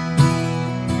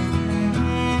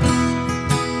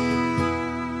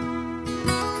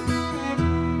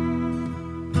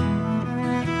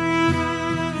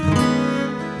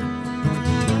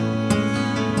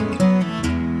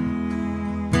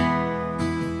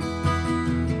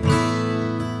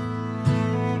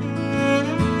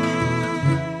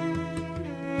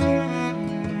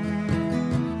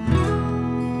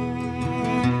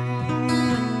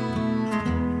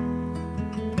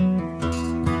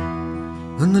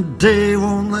 And the day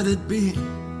won't let it be,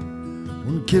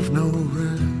 won't give no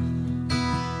rest.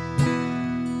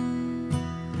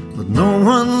 But no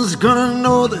one's gonna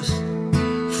know this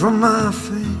from my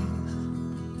face,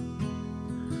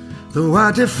 though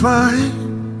I defy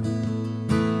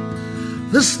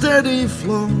the steady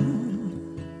flow.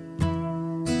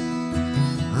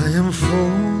 I am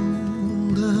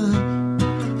folding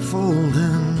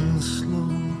slow.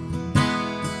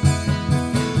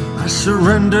 I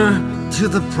surrender to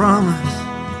the promise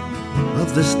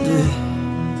of this day,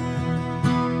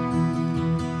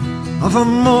 of a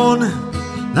morning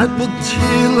that will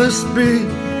tearless be.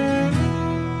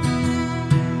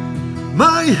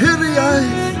 My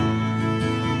Hittite,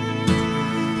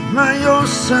 my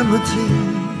Yosemite,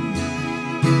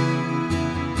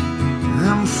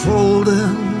 I'm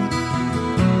folding,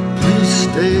 please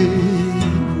stay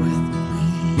with me.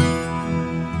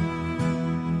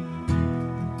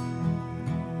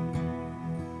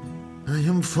 I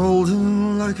am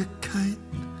folding like a kite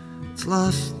that's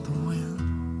lost the wind.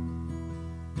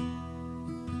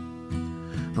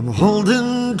 I'm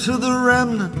holding to the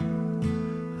remnant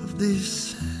of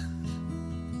these sands,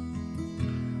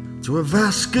 to a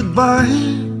vast goodbye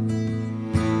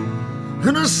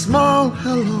and a small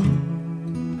hello.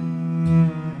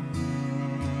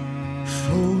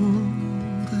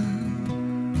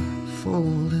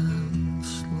 Folding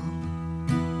slow.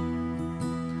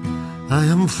 I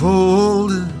am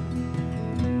folding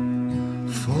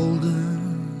slow.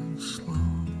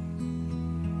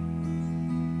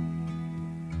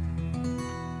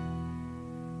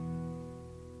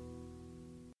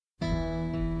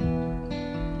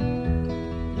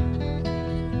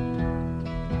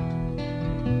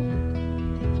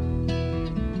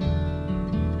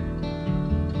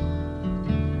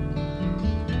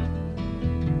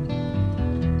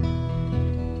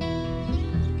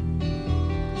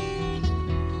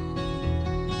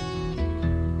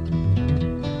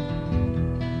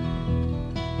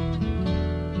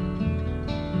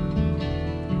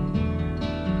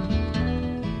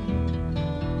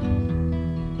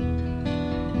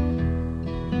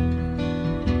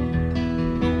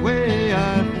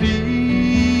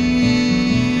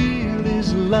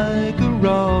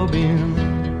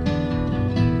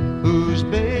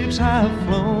 have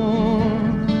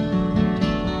flown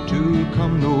to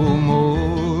come no more.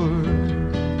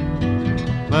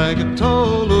 Like a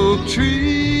tall oak tree,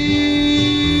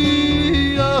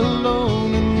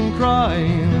 alone and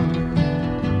crying,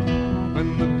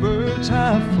 when the birds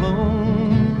have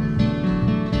flown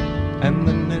and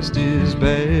the nest is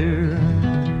bare.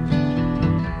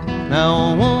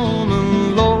 Now a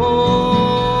woman, Lord,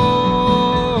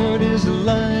 is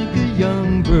like a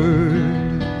young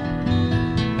bird,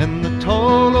 and the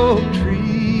tall oak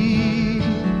tree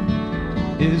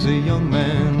is a young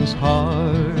man's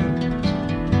heart.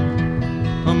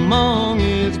 Among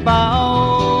its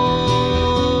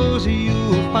boughs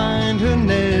you'll find her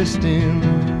nesting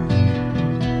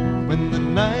when the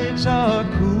nights are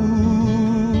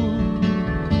cool.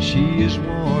 She is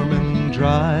warm and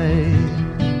dry.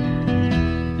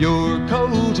 Your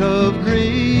coat of green,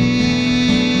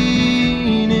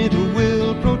 it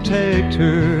will protect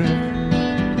her.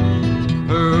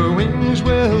 Her wings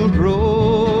will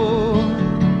grow,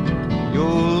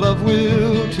 your love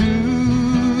will too.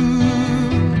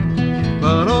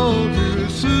 But all too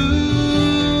soon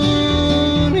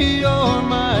your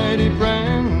mighty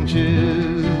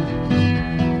branches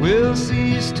will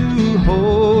cease to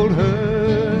hold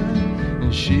her,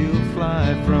 and she'll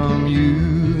fly from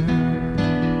you.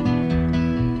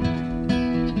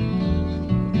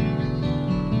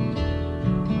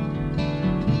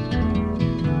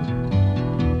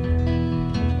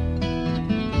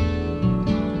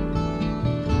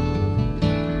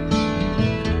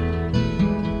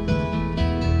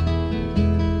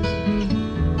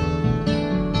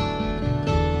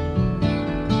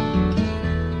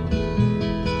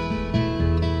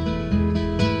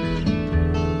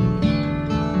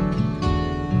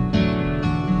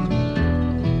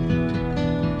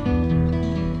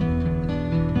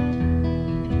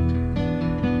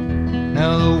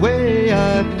 Now the way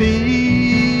I feel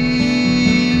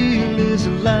is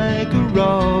like a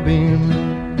robin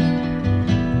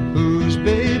whose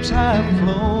babes have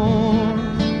flown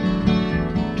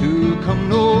to come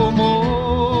no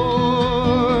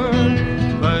more.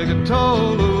 Like a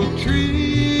tall oak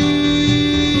tree,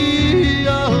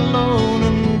 alone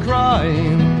and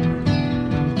crying,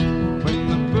 when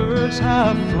the birds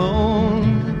have flown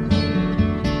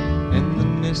and the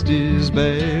nest is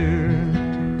bare.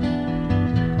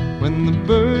 When the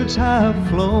birds have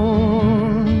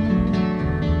flown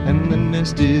and the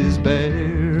nest is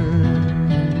bare.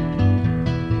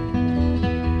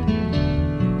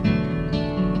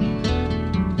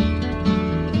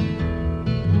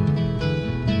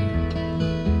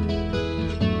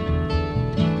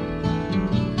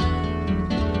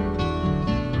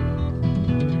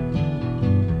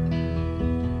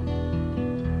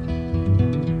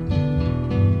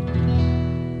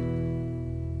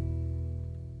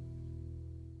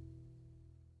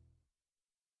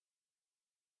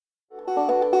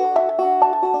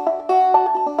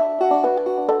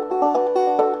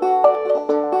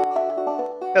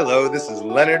 Hello, this is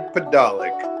Leonard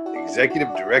Podolak, Executive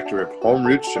Director of Home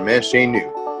Roots Chemin,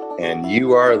 and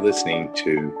you are listening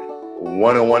to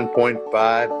 101.5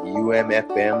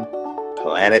 UMFM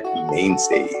Planet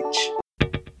Mainstage.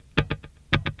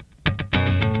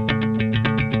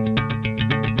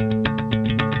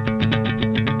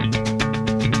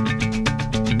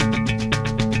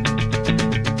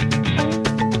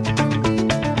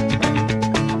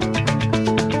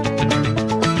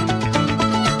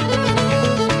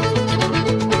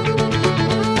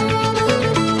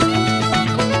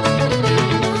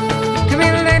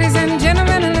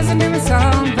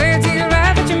 Play it till you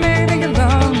laugh, but you may think it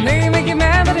long. They make you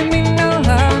mad, but it mean no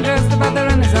harm. Just the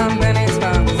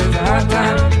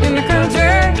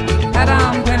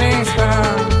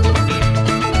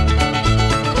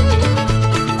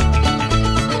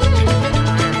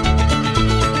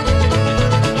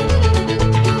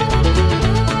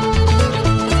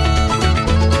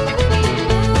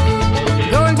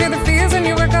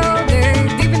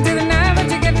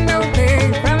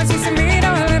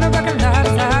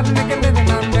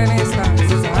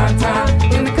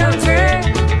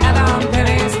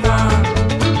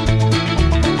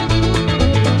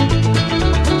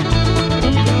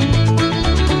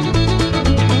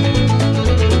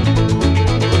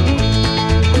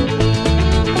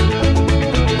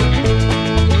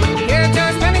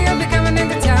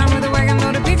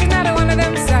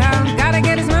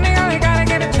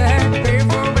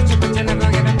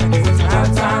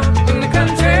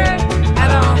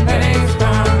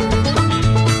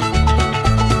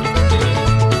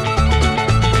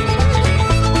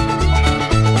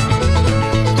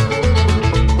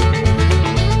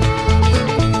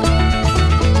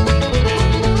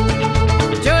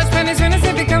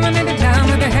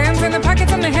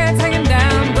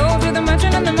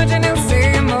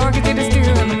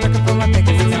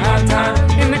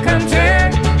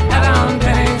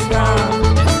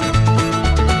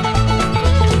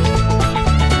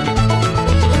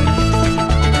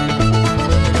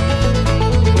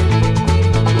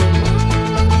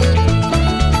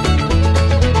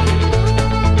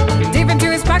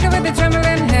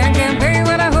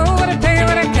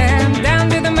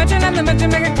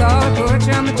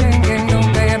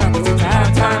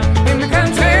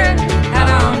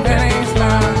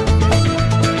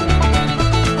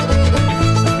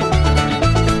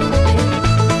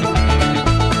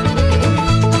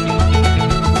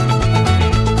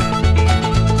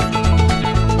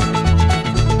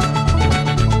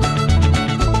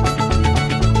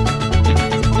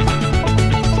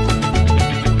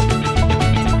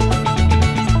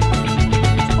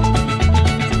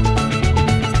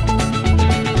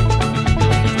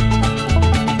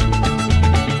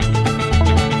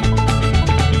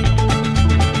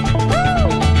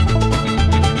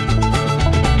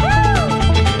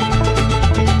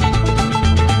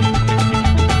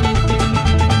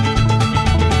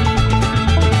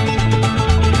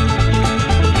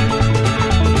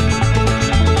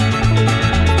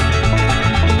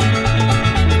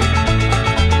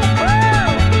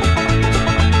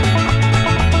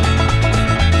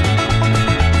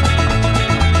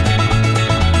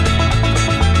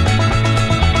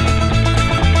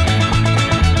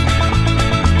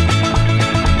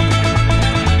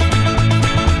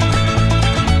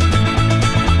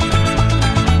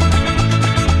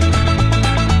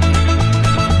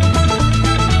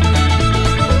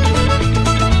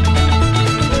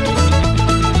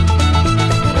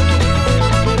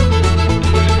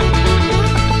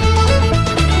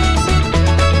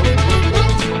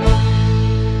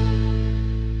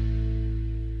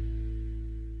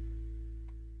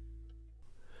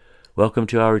Welcome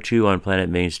to Hour 2 on Planet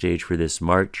Mainstage for this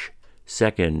March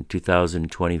 2nd,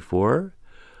 2024.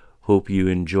 Hope you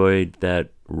enjoyed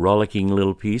that rollicking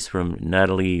little piece from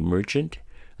Natalie Merchant,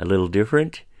 A Little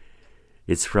Different.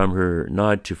 It's from her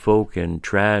Nod to Folk and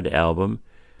Trad album,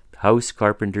 House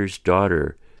Carpenter's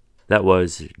Daughter. That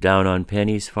was Down on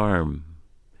Penny's Farm.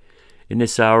 In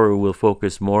this hour, we'll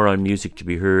focus more on music to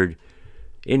be heard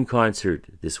in concert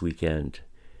this weekend,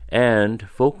 and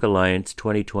Folk Alliance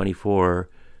 2024,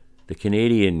 the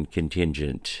Canadian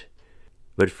contingent.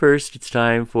 But first, it's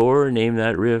time for Name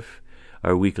That Riff,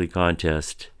 our weekly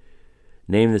contest.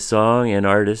 Name the song and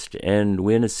artist and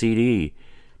win a CD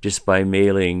just by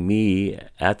mailing me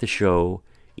at the show,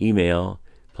 email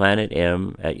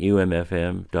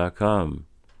planetem@umfm.com.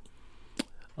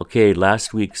 Okay,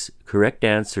 last week's correct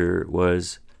answer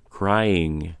was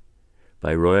Crying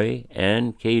by Roy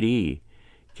and Katie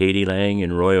Lang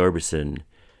and Roy Orbison.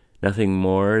 Nothing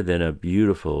more than a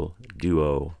beautiful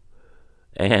duo.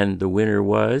 And the winner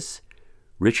was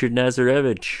Richard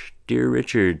Nazarevich. Dear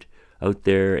Richard, out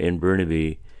there in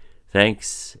Burnaby.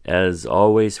 Thanks, as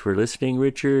always, for listening,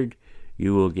 Richard.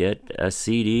 You will get a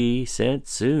CD sent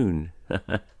soon.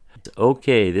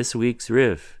 Okay, this week's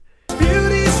riff.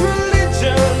 Beauty's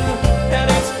religion,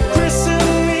 and it's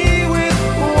christened me with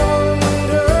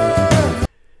wonder.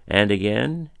 And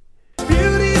again.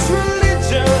 Beauty's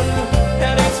religion,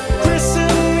 and it's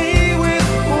christened me with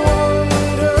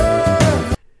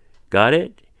wonder. Got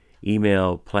it?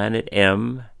 Email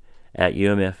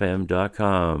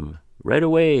planetem@umfm.com right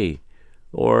away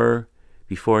or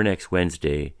before next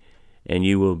Wednesday, and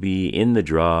you will be in the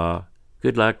draw.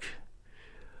 Good luck.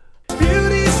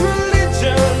 Beauty's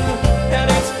religion,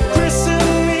 and it's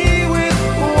christened me with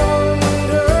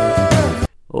wonder.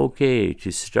 Okay,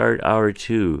 to start hour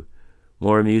 2,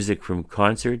 more music from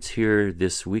concerts here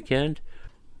this weekend.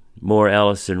 More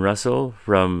Alison Russell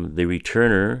from The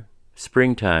Returner,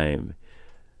 Springtime.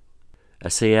 A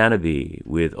Sayanabe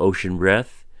with Ocean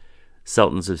Breath,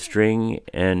 Sultans of String,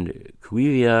 and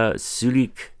Kuivia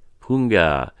Sulik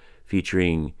Punga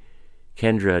featuring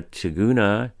Kendra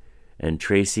Taguna and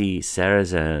Tracy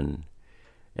Sarazan.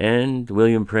 And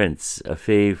William Prince, a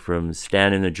fave from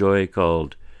Stan and the Joy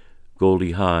called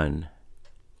Goldie Hawn.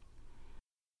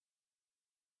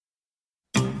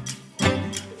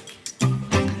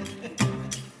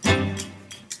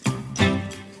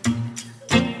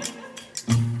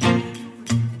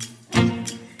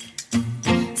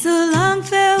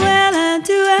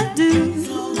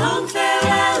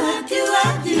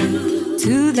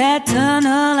 To that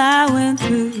tunnel I went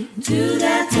through. To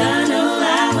that tunnel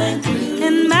I went through.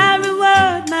 And my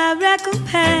reward, my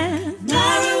recompense.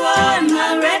 My reward,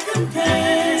 my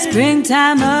recompense.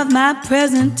 Springtime of my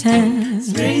present tense.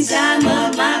 Springtime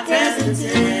of my present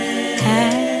tense.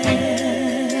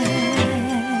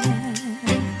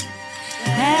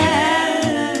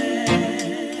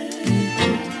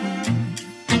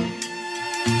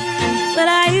 But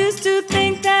I used to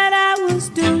think that I was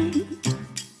doomed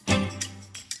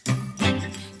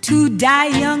to die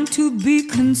young, to be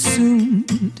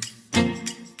consumed.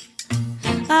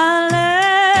 Our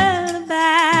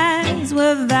lullabies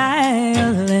were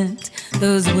violent,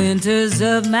 those winters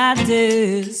of my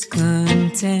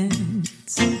discontent.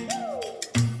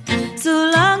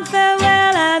 So long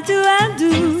farewell, adieu,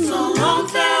 adieu. So long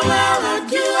farewell,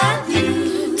 adieu,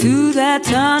 adieu. To that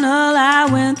tunnel I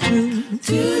went through.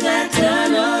 To that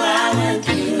tunnel I went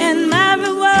through. And my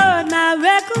reward, my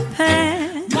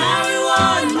recompense. My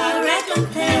reward, my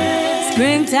recompense.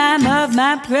 Springtime of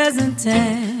my present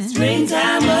tense.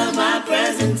 Springtime of my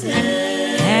present tense.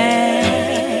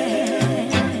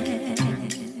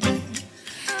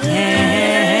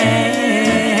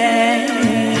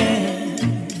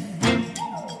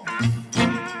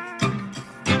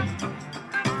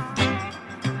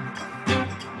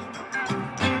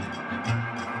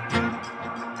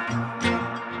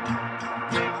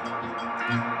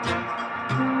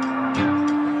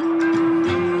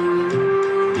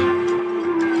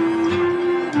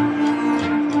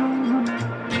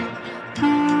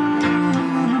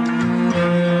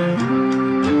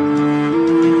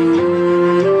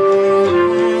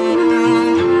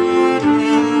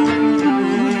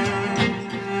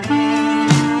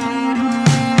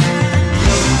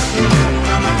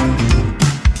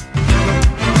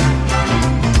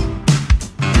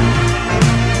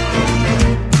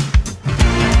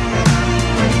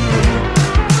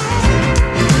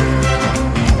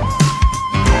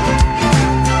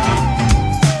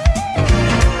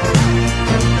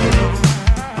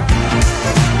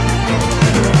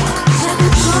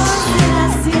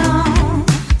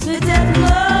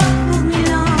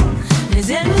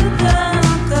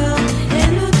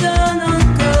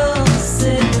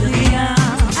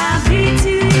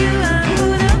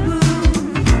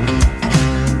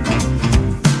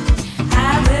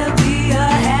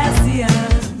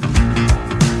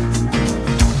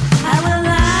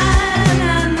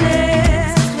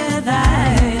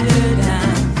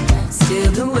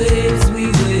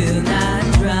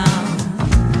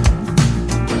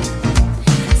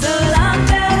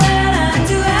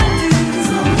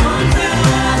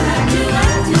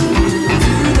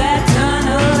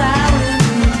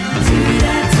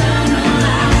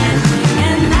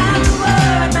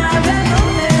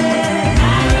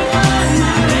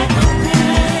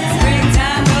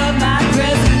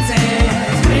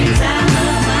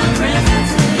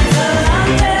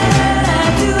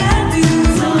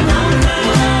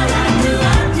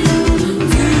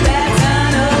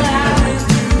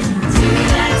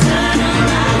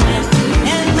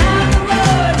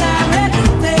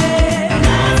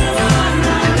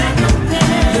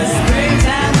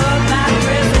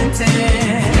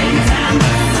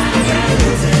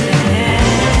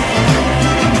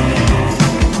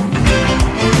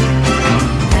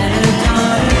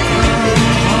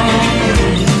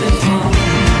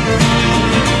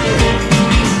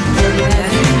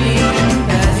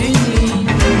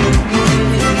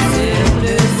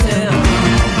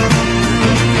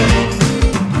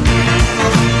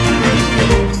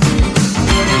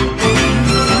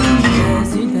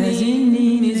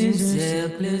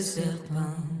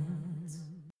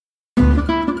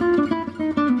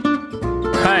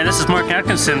 this is Mark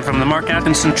Atkinson from the Mark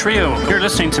Atkinson Trio. You're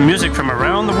listening to music from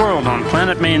around the world on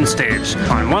Planet Mainstage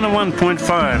on 101.5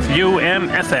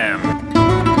 UMFM.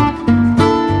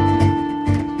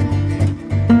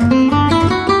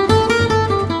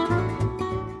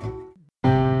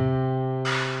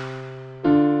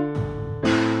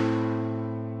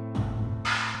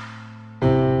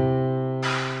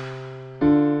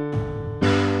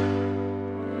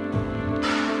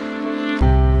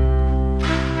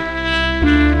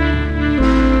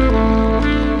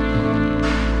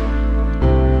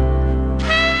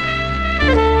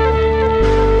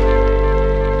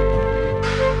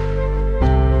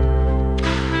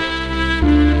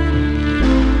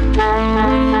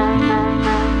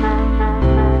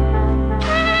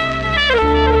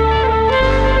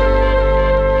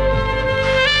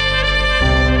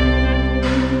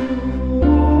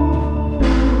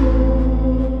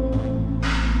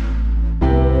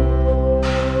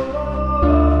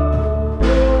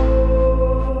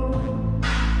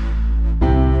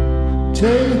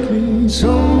 Take me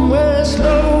somewhere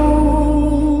slow,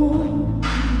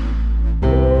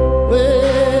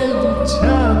 where the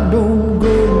time don't go.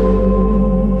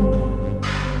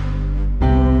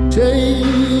 Take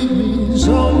me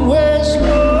somewhere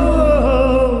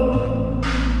slow,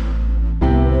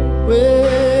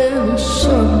 where the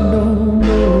sun don't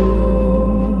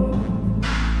go.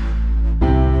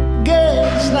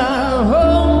 Guess now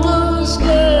home was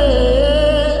scared.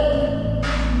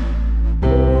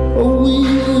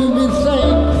 We'll be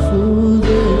thankful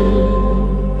there.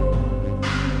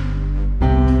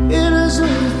 It is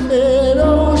that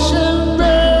ocean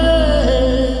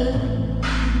bread.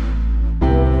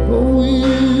 Oh,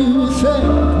 we'll be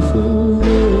thankful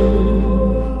there.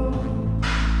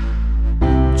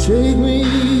 Take me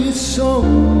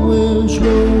somewhere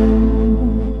slow,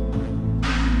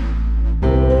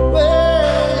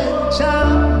 where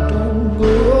time don't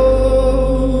go.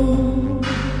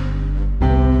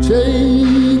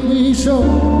 Take me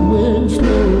somewhere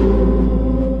slow,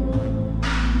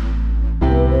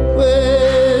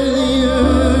 where the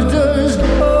earth does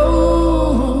go.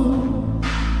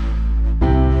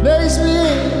 Place me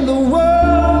in the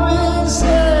world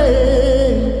inside.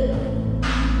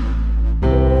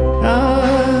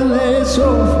 I'll lay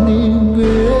softening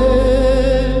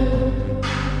breath,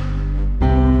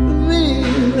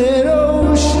 leave that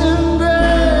ocean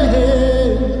breath.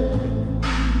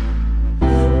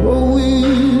 Oh,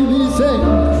 we'll be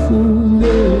thankful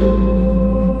there.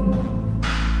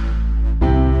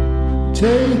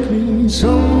 Take me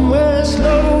somewhere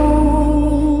slow,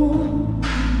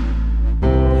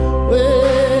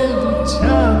 where the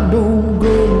time don't go.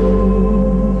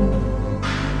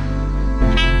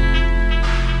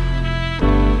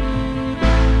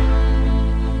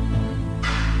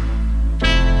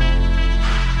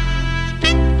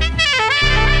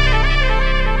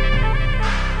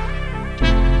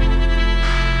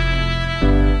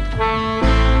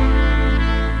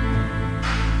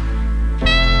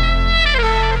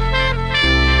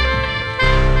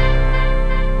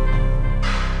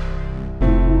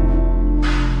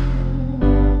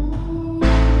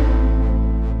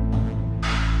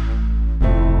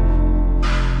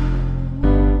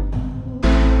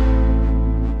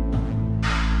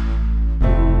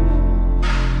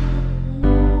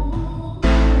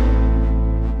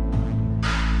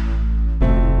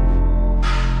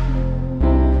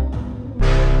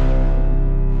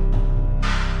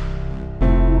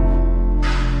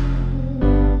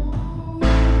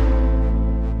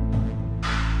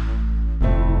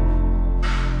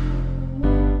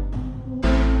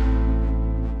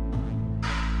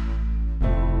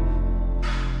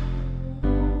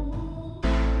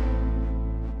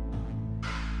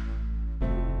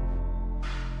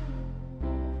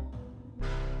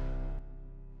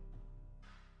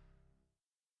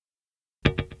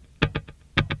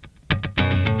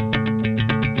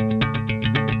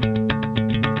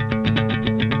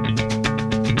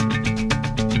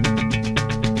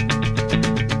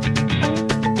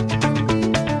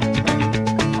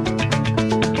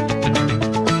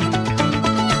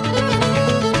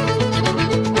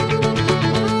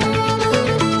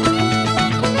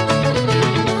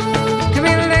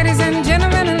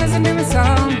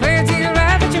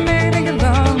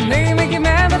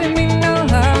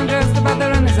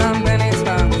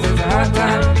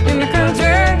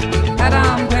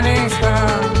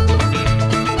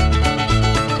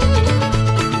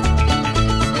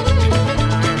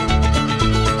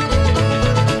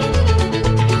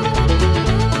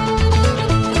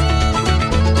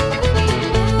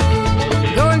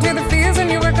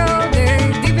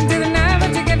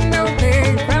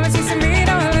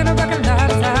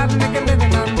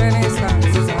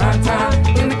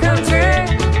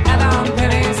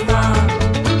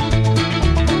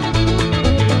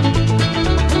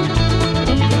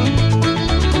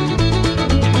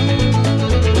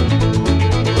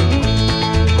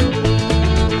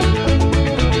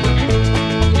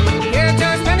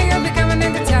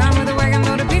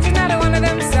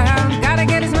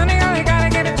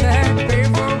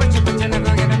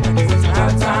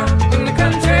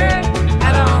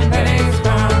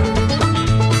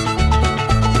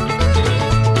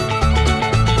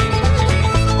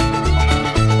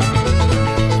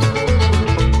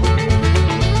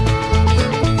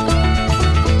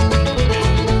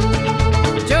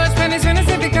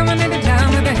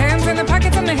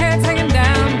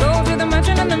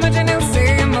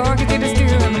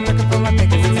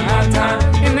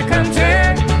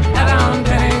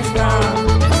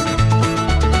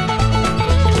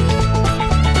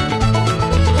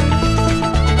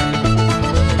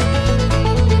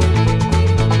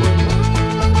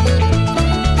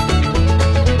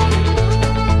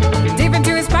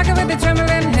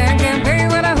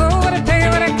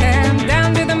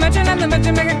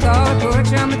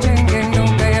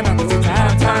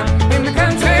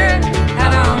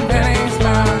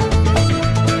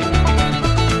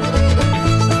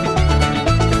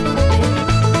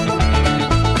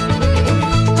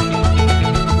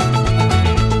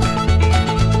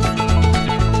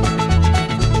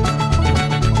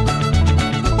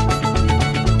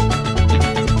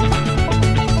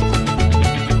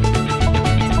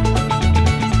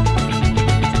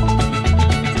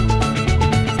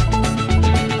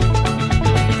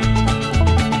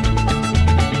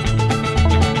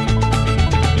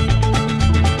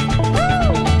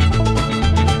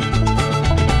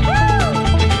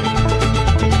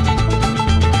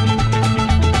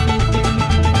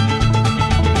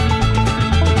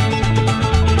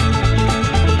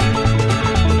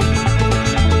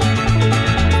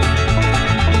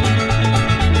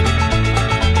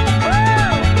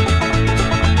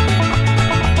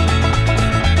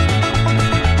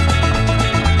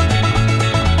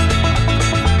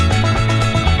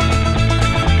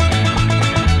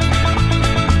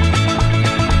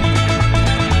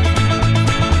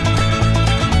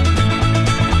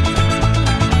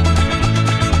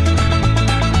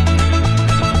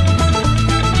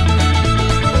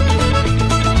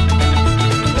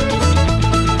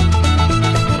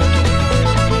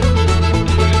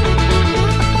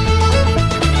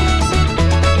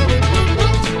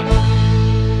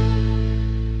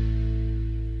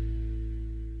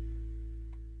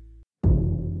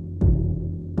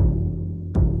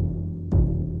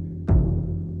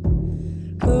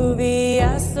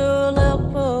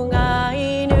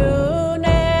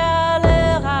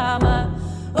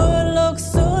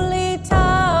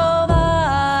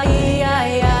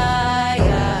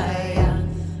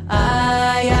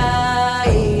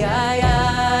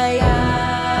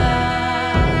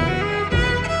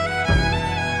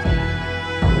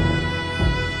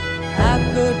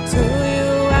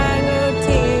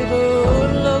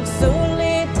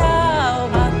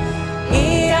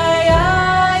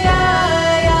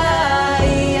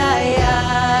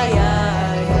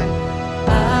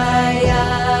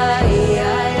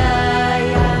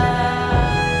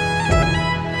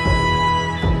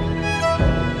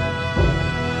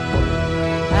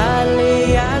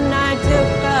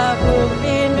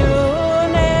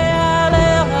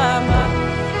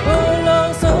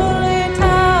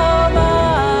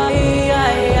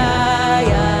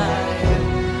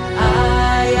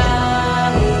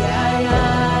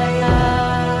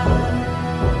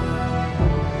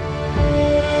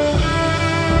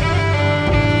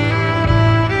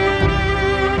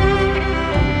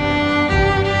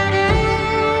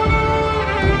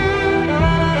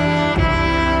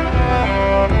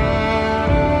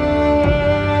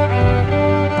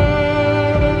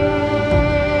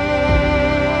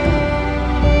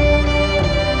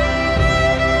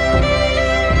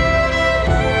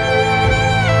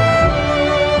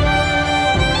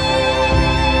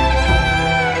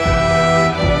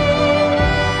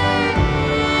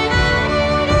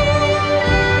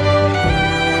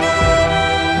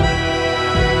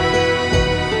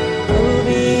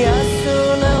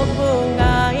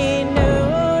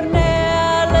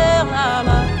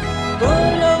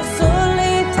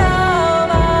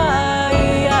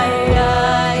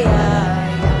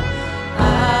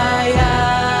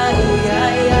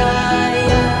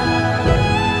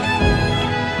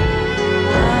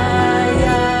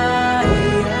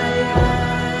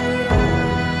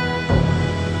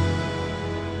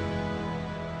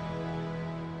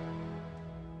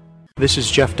 This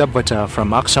is Jeff Dubwata from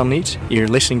Oxalneat. You're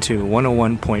listening to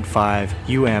 101.5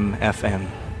 UMFM.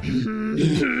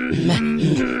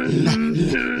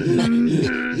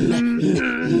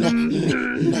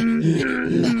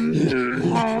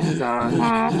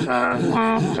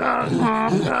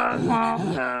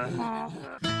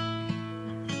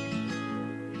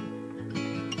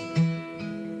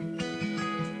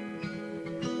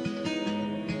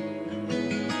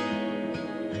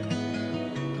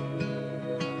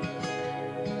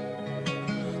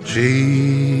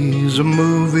 She's a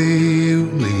movie you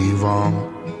leave on,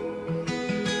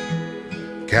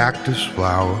 cactus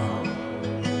flower,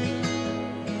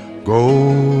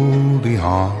 Goldie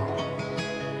Hawn.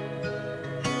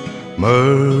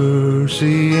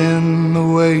 Mercy in the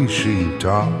way she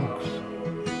talks,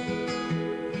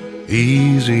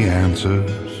 easy answers,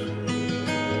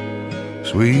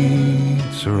 sweet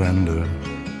surrender,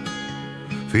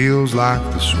 feels like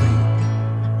the sweet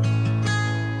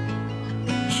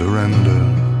surrender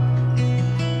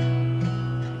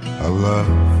of love.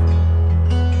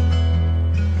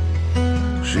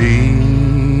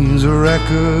 She's a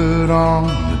record on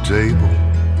the table,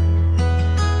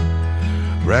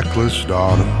 reckless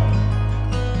daughter,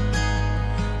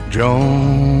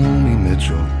 Joni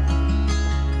Mitchell.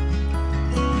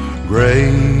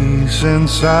 Grace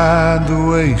inside the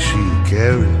way she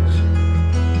carries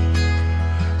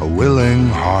a willing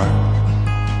heart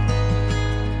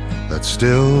that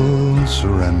still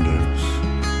surrenders,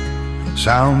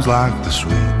 sounds like the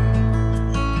sweet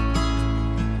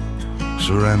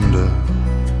surrender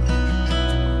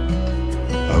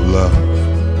of love.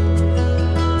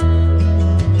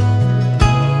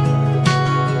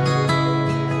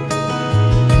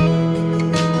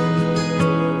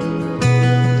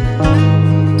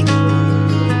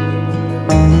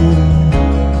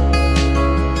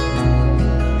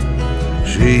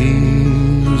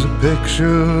 She's a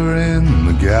picture in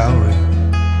the gallery,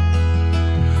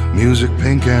 music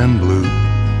pink and blue,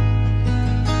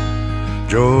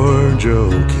 Georgia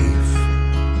O'Keeffe.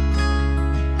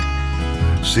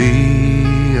 See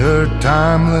her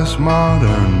timeless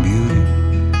modern beauty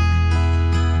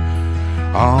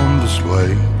on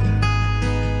display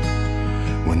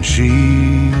when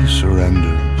she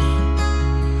surrenders,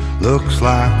 looks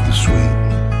like the sweet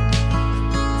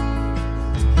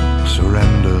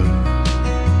surrender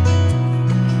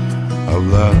of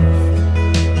love.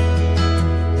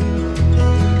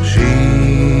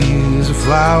 She's a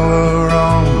flower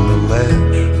on the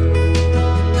ledge,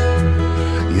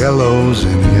 yellow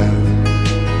zinnia,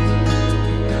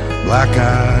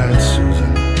 black-eyed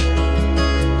Susan.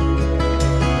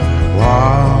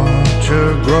 Watch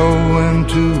her grow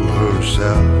into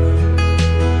herself,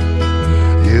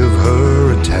 give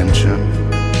her attention,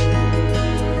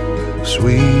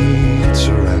 sweet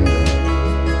surrender,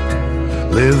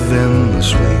 live in the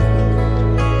sweet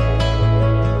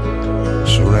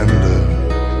surrender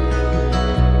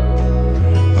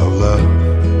of love.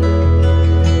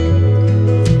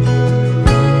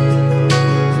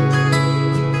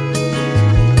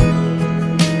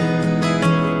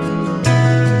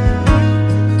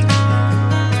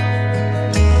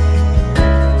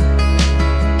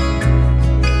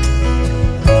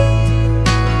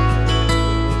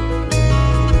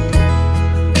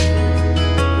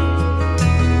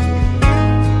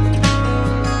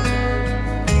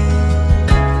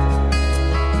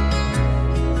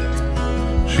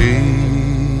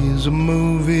 She's a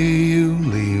movie you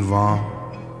leave on,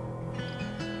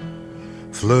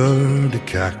 fleur de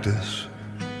cactus,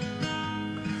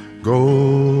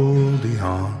 Goldie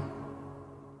Hawn.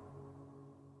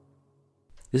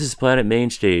 This is Planet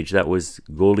Mainstage. That was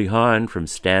Goldie Hawn from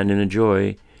Stand and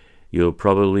Enjoy. You'll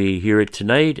probably hear it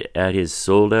tonight at his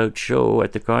sold-out show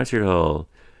at the concert hall.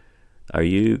 Are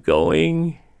you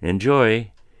going?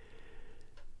 Enjoy.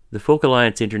 The Folk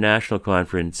Alliance International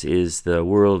Conference is the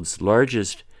world's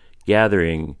largest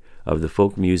gathering of the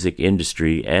folk music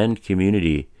industry and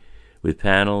community, with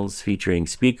panels featuring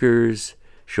speakers,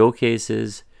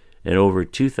 showcases, and over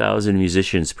 2,000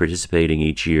 musicians participating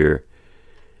each year.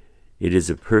 It is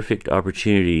a perfect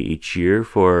opportunity each year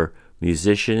for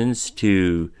musicians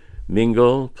to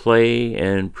mingle, play,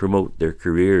 and promote their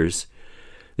careers.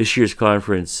 This year's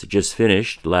conference just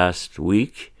finished last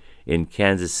week in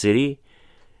Kansas City,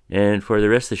 and for the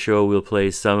rest of the show, we'll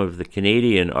play some of the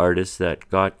Canadian artists that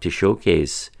got to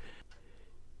showcase.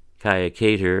 Kaya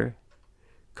Cater,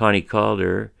 Connie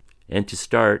Calder, and to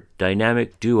start,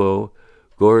 dynamic duo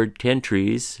Gord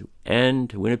Tentries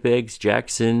and Winnipeg's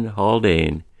Jackson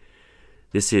Haldane.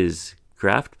 This is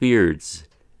Craft Beards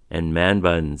and Man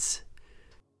Buns.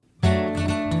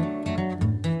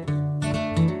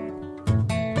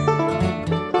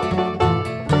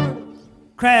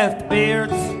 craft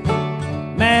beards,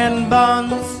 man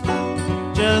buns,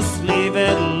 just leave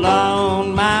it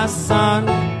alone, my son.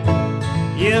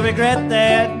 You'll regret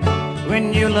that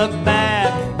when you look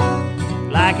back,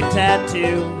 like a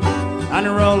tattoo on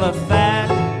a roll of fat.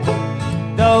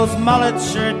 Those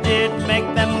mullets sure did make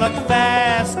them look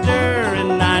faster.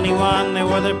 In 91 they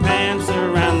wore their pants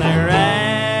around their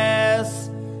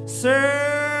ass.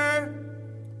 Sir,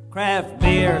 craft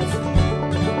beards,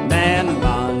 man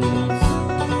buns,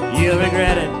 you'll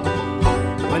regret it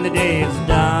when the day is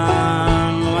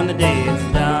done, when the day is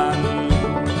done,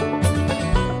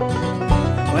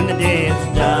 when the day is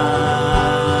done,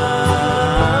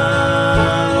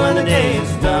 when the day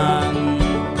is done.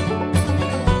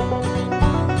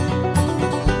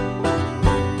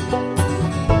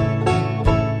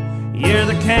 You're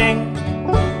the king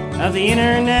of the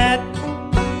internet.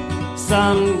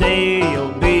 Someday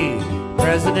you'll be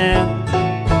president.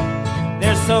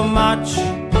 There's so much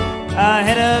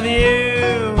ahead of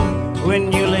you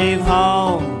when you leave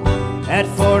home at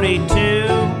 42.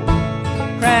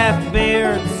 Craft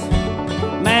beards,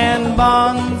 man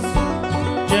buns,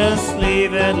 just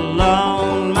leave it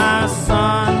alone, my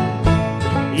son.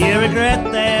 You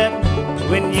regret that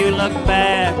when you look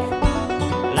back,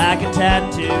 like a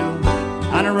tattoo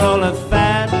on a roll of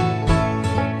fat.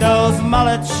 Those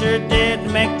mullets sure did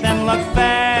make them look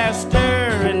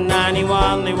faster. In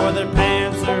 91 they wore their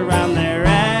pants around their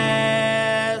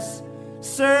ass.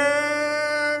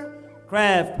 Sir,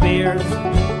 craft beards,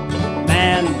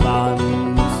 man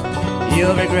buns,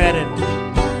 you'll regret it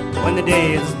when the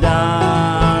day is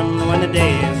done, when the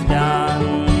day is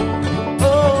done.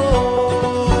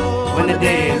 Oh, when the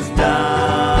day is done.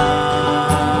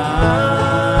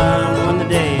 When the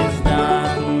day is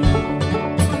done,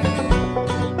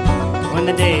 when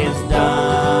the day is done.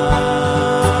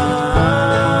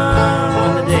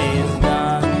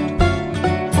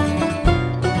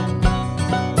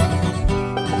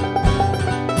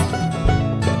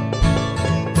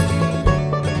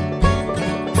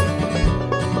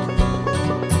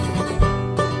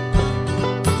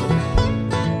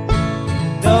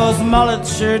 Those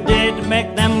mullets sure did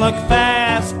make them look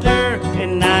faster.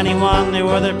 In 91 they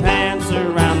wore their pants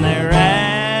around their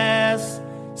ass.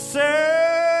 Sir,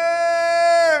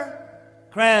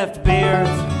 craft beards,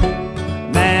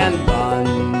 man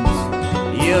buns,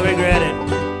 you'll regret it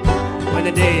when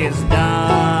the day is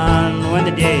done, when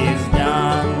the day is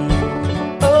done.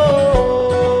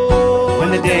 Oh,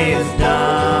 when the day is done,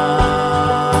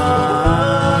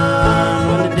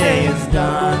 when the day is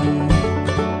done.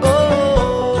 Oh,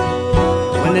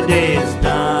 when the day is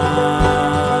done,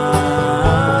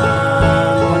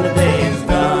 when the day is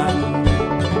done.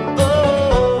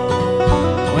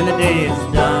 Oh, when the day is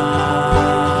done.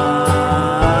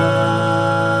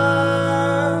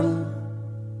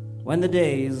 When the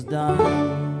day is done.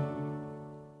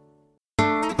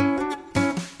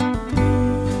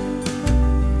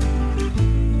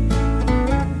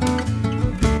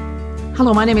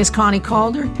 Hello, my name is Connie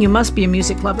Calder. You must be a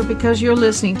music lover because you're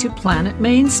listening to Planet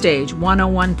Mainstage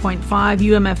 101.5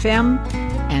 UMFM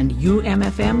and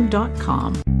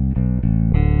umfm.com.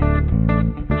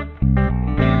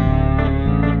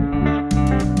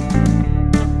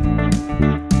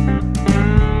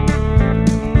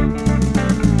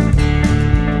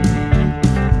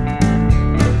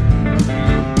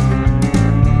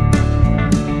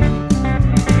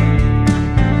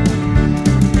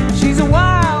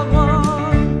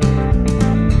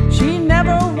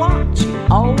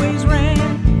 Always ran.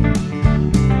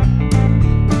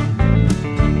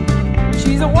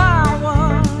 She's a wild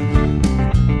one,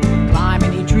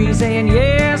 climbing any tree saying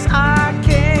yes I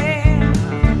can.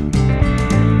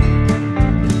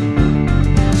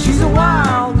 She's a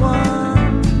wild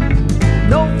one,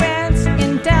 no fence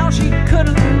in town she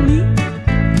couldn't leap,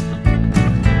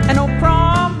 and no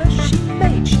promise she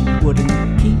made she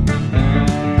wouldn't keep.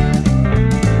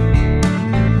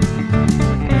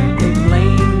 They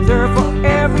blamed her for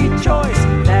every choice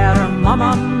that her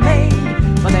mama made,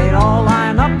 but they'd all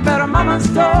line up at her mama's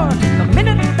door the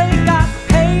minute they got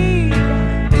paid.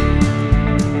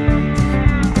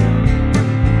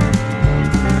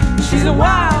 She's a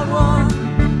wild one,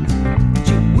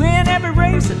 she'd win every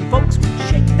race and folks would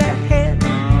shake their head.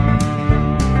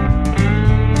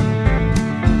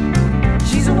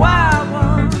 She's a wild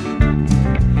one,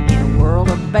 in a world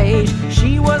of beige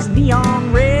she was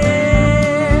neon red.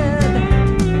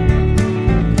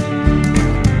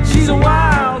 She's a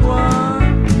wild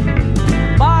one,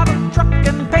 bought a truck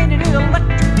and painted it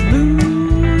electric blue,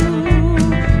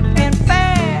 and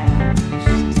fast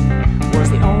was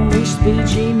the only speed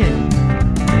she knew.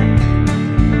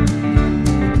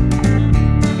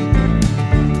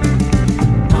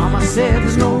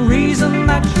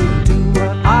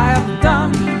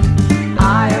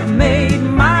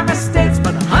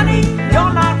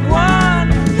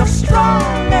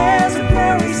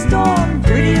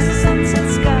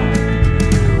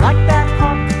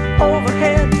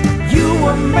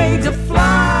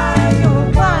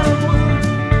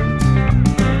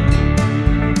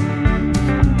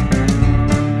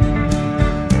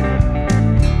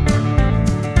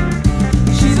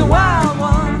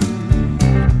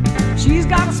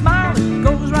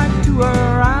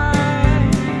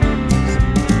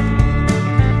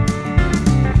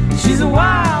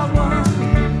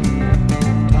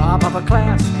 her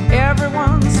class,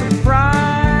 everyone's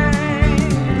surprised.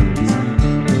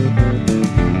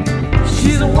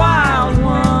 She's a wild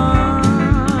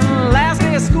one. Last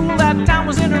day of school, that time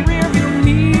was in a rearview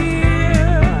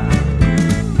mirror.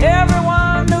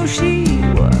 Everyone knew she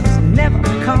was never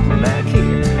coming back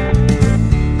here.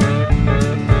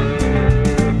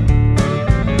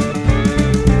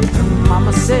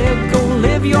 Mama said, go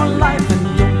live your life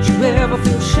and don't you ever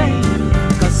feel shame,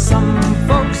 'cause some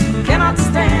folks cannot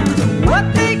stand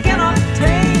what they cannot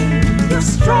tame. You're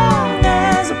strong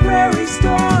as a prairie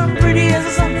storm, pretty as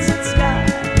a sunset sky,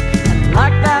 and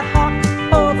like that hawk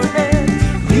overhead,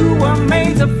 you were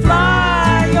made to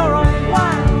fly. You're a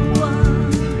wild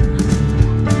one.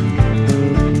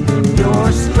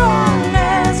 You're strong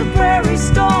as a prairie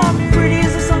storm, pretty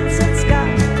as a sunset sky,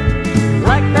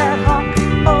 like that hawk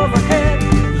overhead,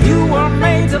 you were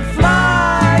made to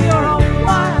fly. You're a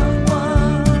wild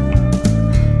one,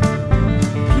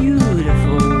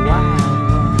 beautiful wild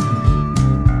one.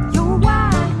 You're a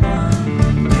wild one.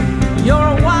 You're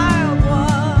a wild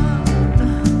one.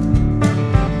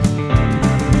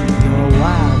 You're a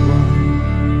wild one.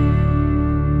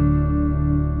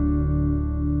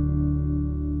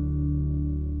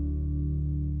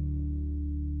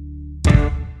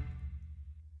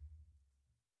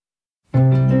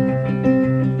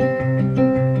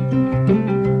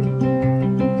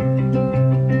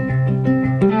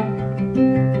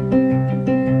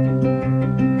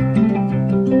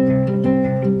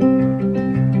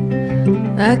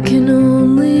 I can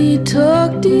only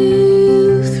talk to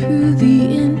you through the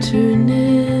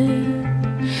internet,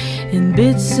 in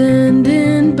bits and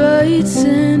in bytes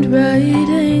and right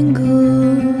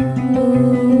angles.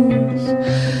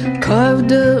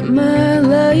 Carved up my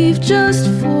life just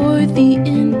for the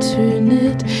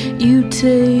internet. You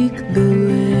take the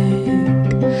leg,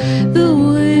 the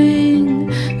wing,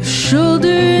 the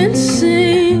shoulder, and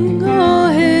sing all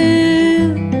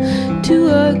hail to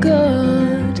our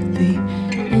God, the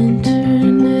internet.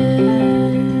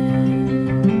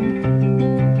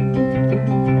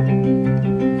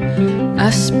 I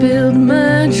spilled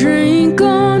my drink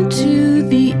onto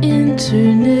the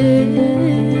internet.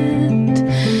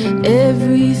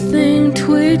 Everything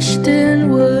twitched and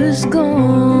was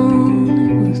gone.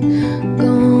 It was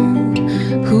gone.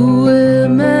 Who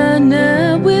am I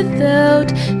now without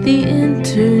the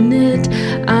internet?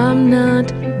 I'm not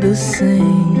the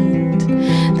saint,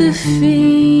 the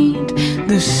fiend,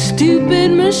 the stupid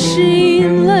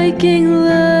machine liking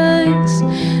lies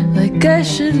like I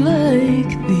should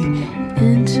like the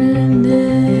internet.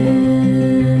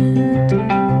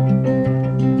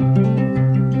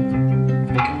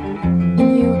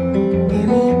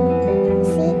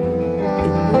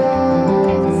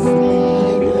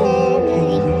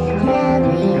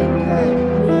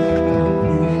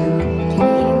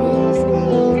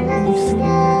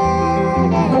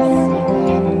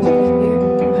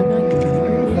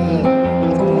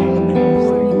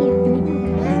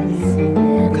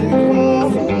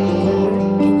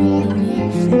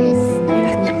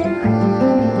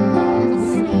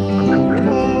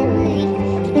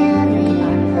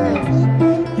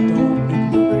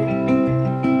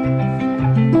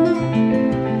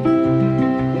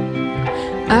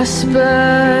 I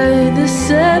spy the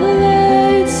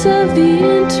satellites of the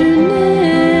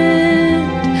internet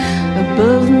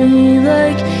above me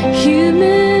like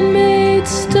human-made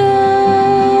stars,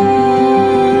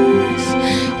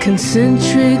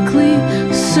 concentrically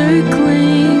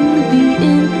circling the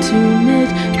internet,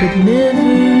 but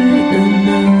never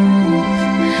enough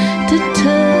to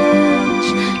touch,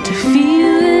 to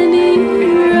feel any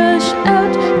rush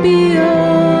out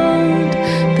beyond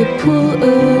the pull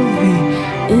of the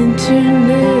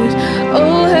internet.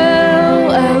 Oh, how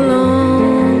I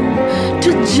long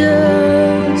to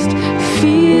just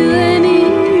feel any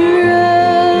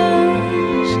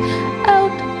rush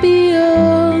out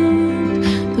beyond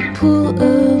the pull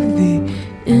of the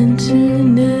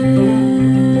internet.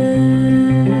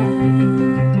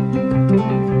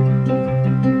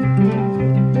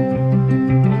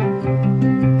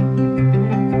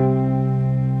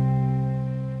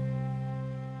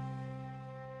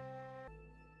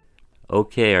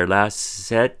 Okay, our last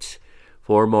set,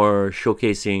 4 more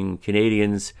showcasing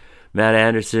Canadians, Matt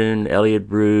Anderson, Elliot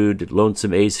Brood,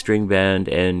 Lonesome Ace String Band,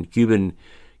 and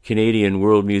Cuban-Canadian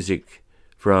world music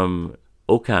from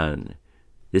Okan.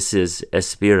 This is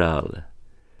Espiral.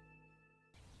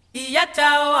 Iya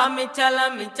chao amichala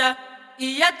micha,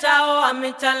 iya chao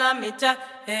amichala micha,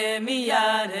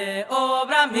 mia de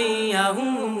obra mia,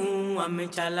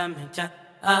 amichala micha,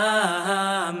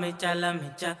 amichala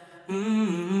micha,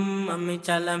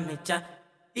 amichala micha.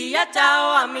 Iya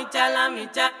chao amichala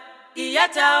micha, iya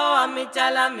chao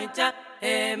amichala micha,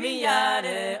 mia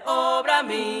de obra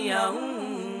mia,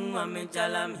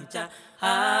 amichala micha,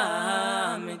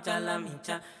 amichala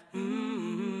micha,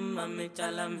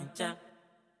 amichala micha.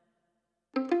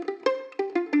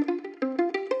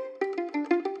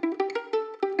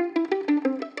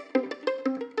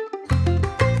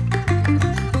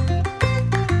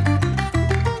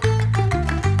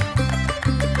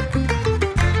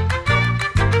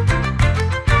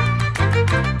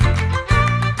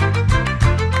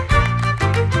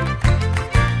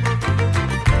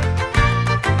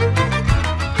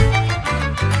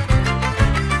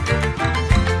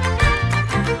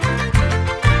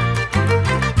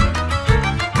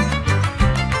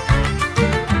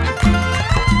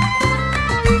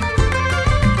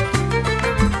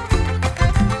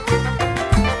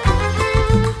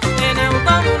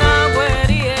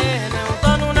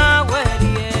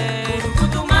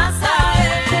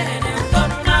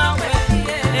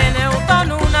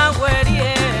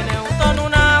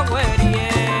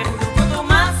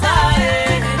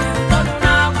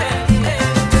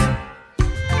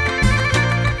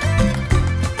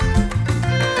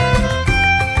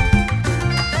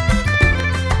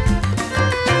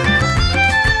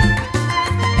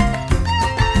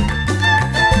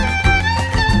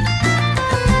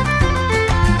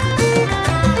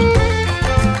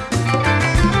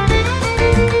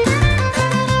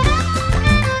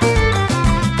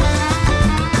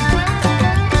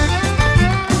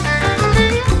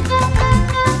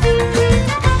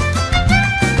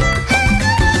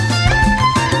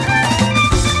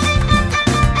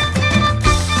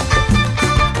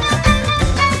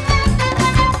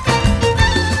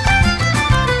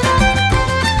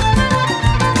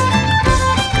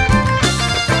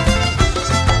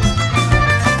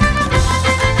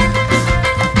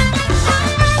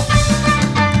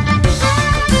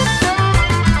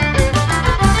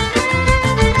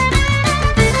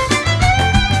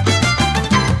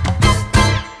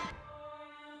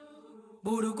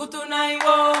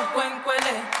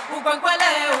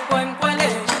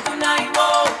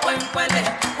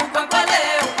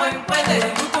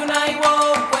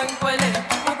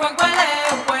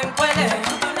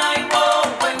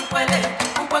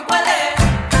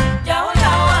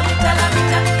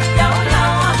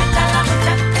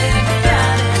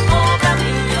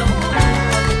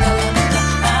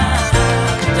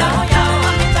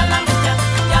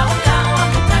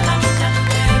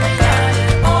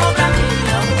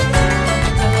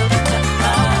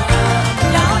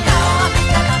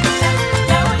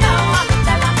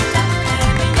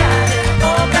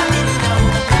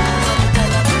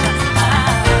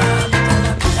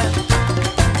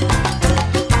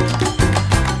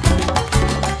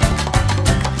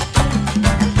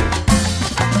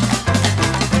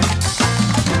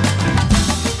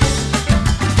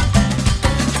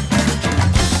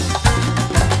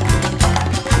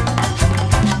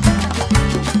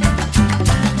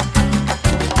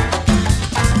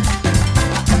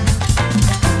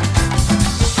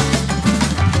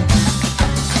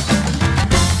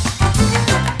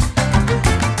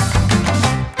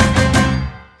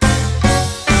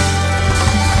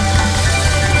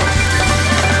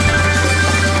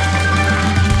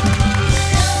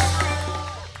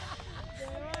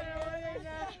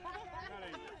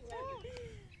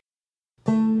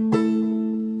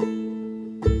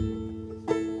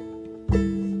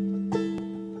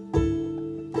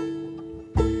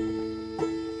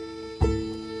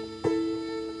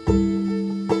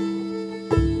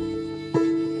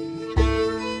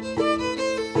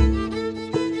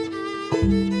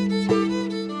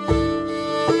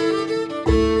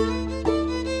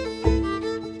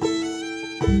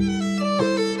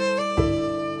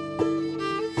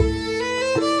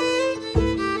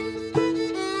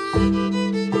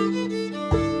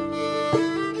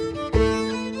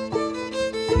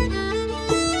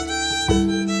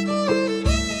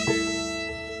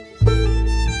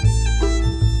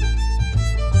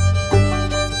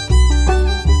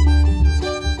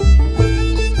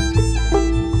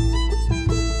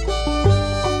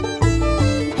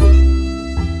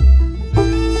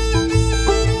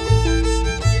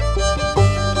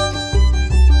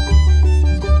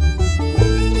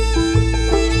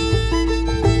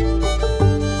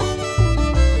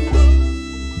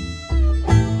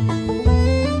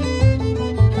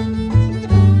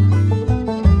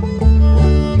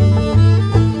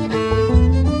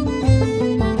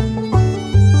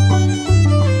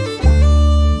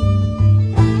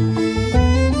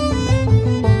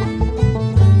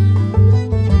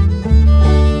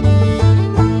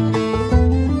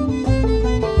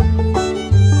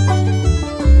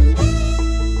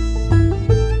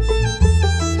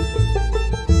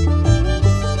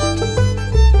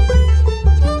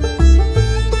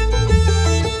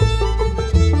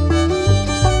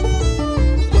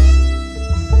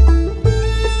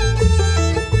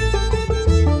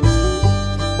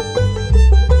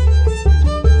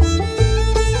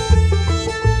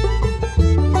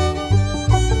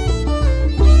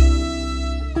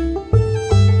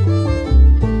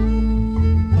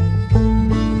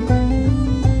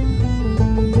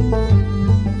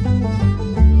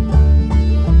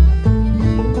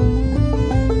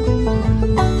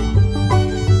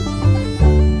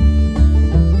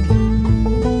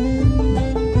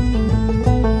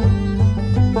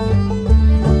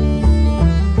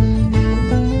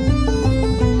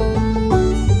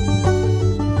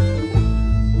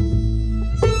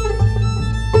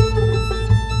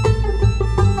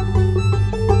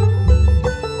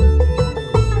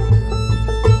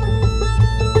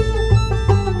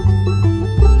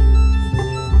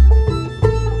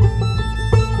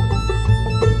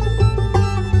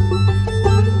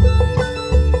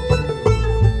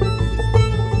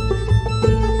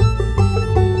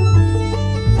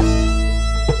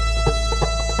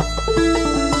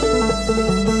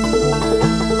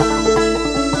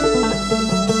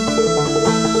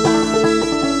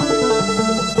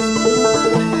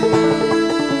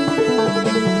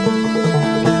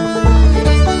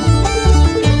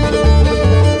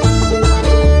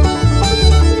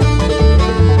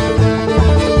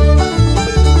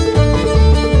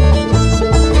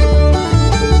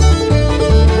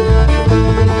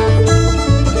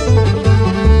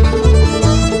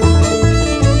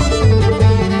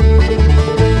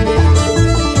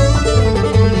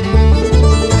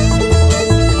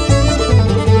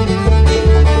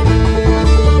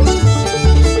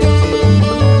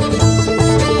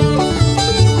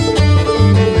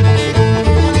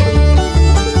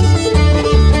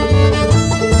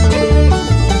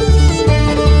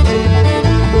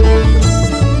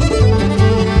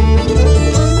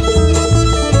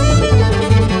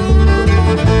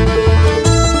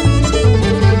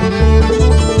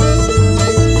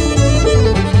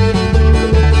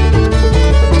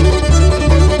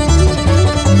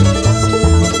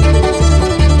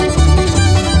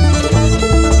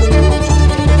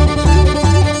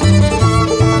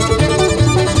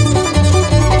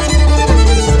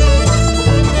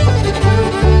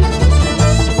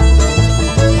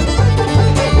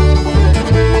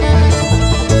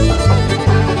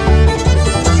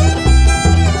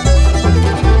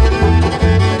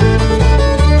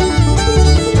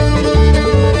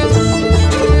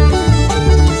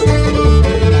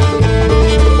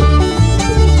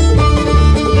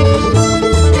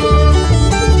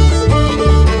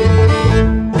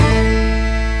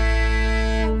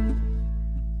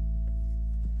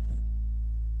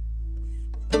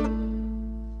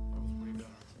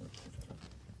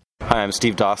 Hi, I'm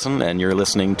Steve Dawson, and you're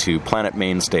listening to Planet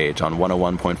Main Stage on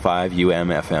 101.5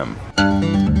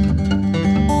 UMFM.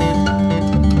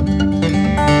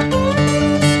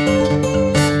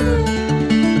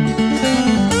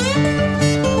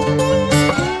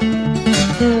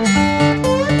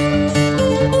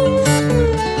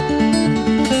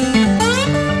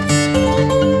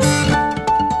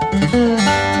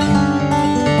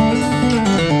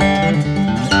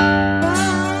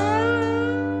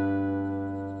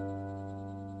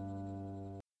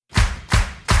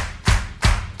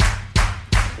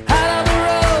 How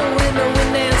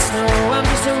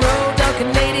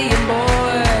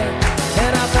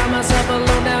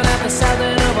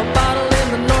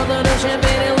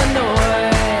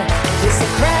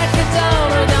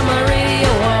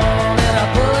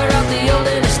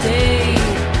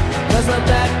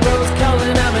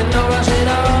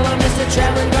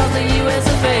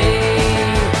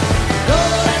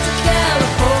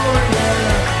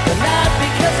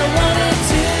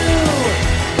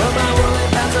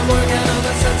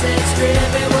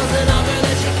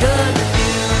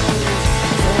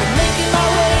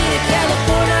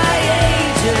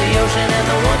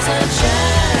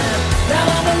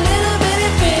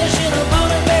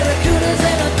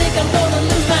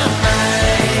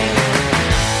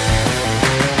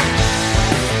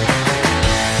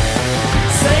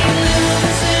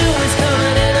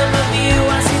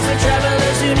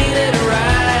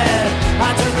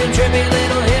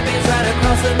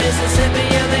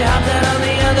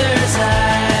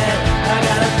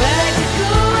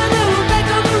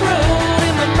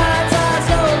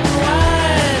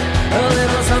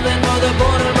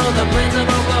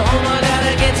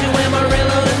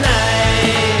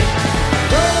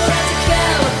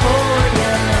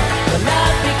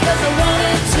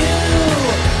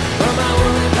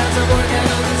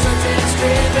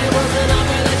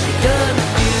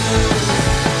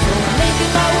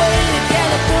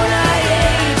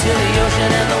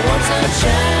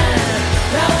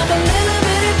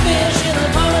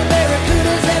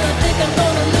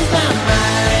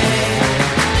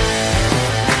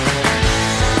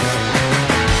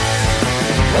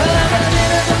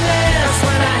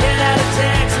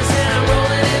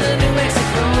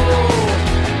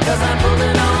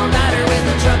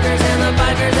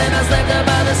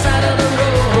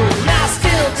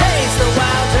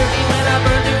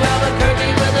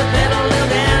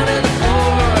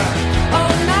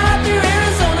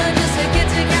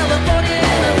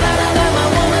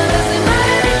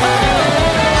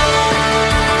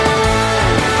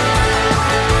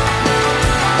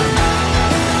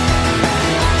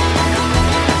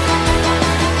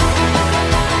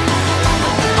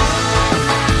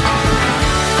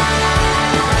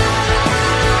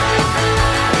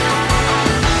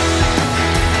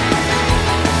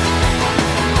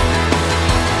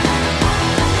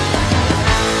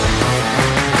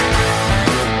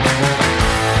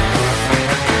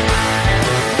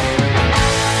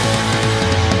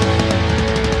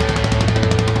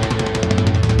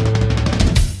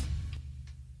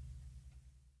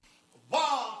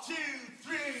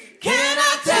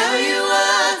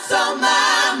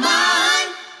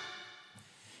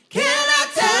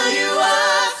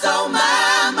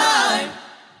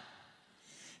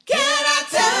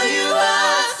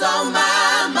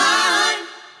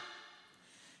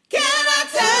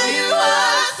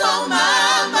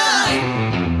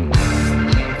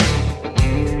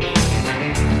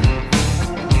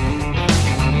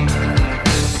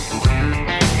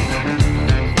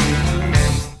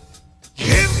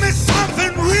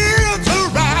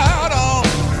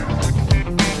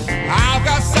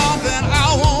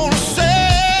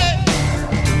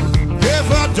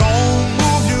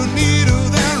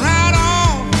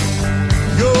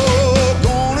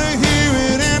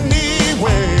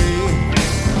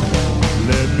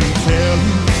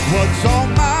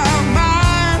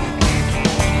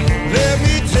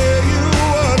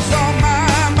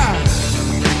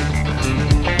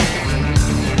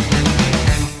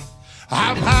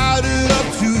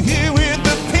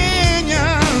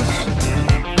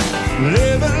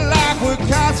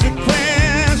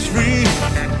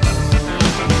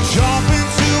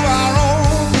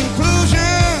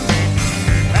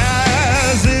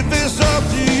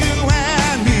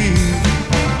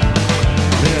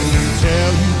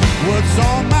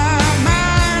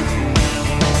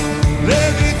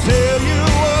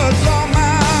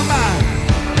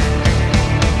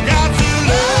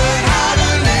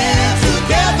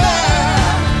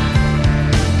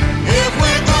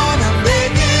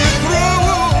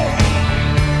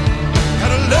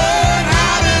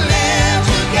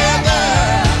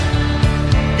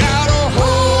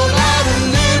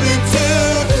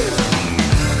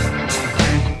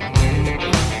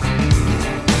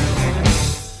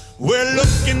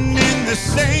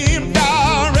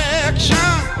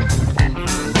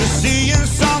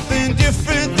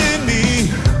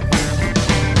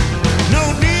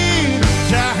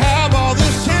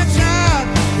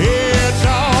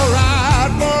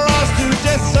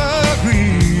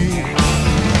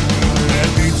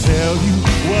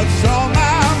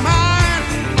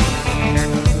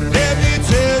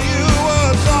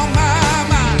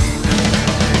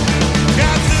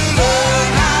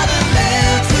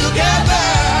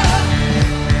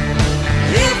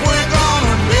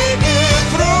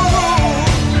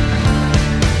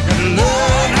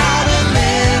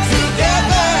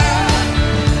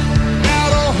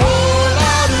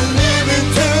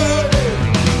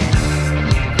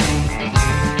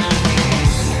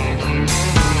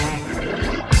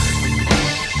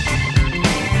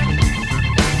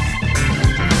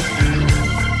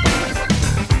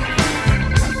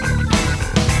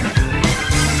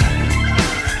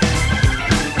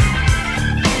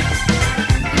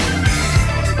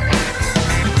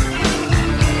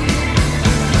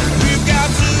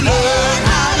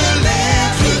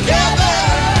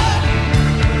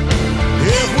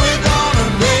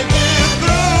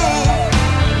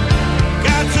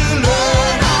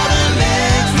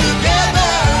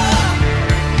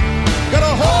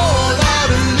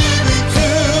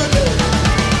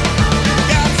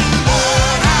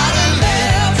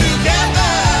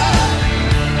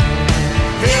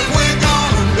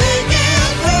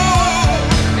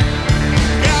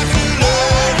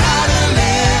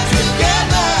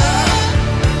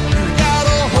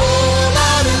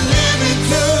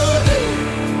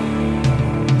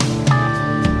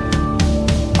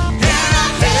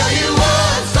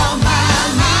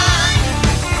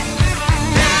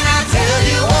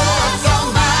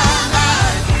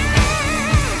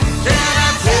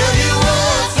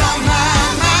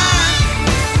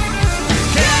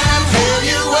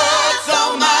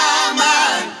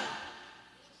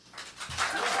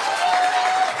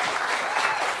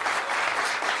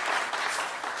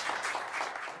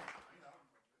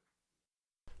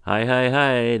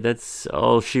Hi. That's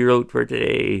all she wrote for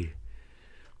today.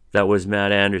 That was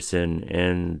Matt Anderson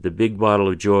and The Big Bottle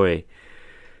of Joy.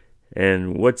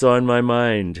 And What's on My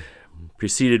Mind,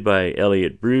 preceded by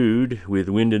Elliot Brood with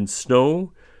Wind and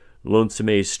Snow, Lonesome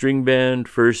A String Band,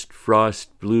 First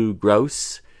Frost Blue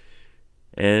Grouse,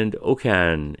 and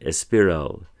Okan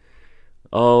Espiral.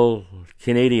 All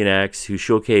Canadian acts who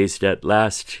showcased at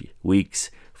last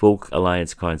week's Folk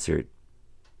Alliance concert.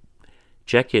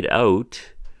 Check it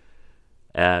out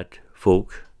at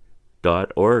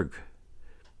folk.org.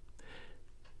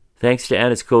 Thanks to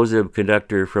Anis Kozub,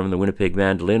 conductor from the Winnipeg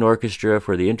Mandolin Orchestra,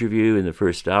 for the interview in the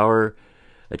first hour.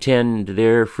 Attend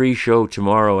their free show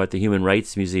tomorrow at the Human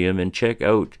Rights Museum and check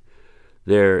out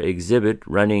their exhibit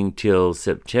running till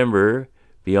September,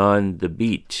 Beyond the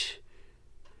Beat.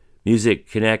 Music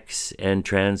connects and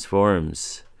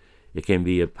transforms. It can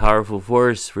be a powerful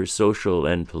force for social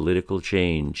and political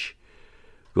change.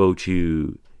 Go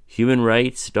to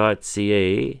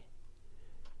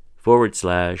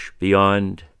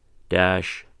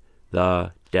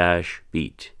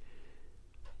humanrights.ca/beyond-the-beat.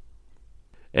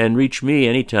 And reach me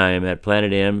anytime at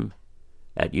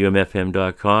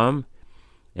planetam@umfm.com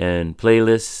and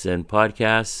playlists and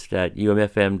podcasts at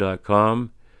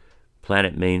umfm.com,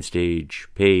 Planet Mainstage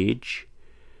page.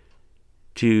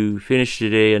 To finish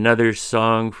today, another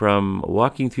song from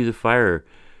Walking Through the Fire,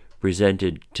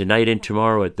 presented tonight and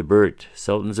tomorrow at the Burt,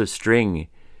 Sultans of String,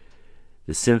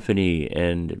 the Symphony,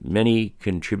 and many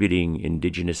contributing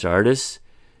Indigenous artists.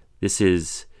 This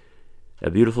is A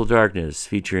Beautiful Darkness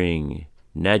featuring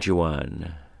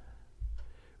Najuan.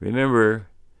 Remember,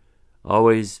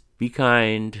 always be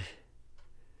kind.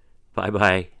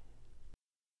 Bye-bye.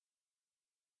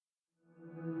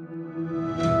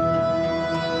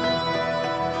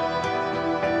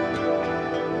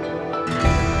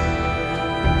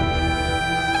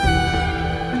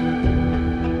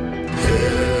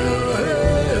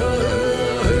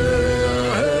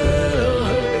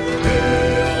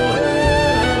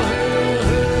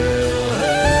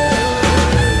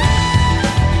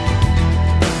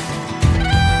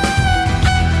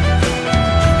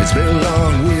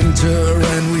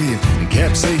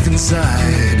 Safe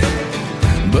inside,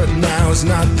 but now is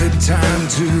not the time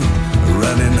to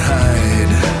run and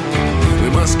hide. We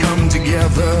must come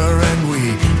together and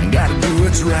we gotta do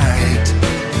what's right.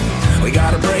 We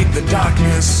gotta break the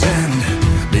darkness and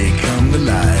become the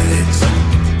light.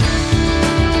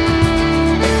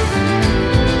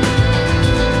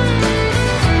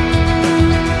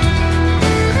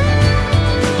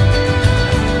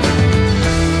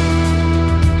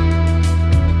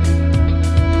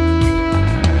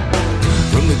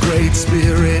 Great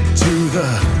Spirit to the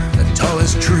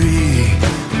tallest tree.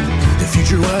 The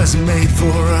future was made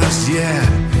for us, yeah,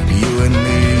 you and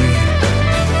me.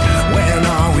 When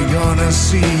are we gonna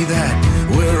see that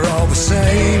we're all the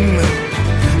same?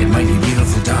 It might be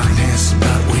beautiful darkness,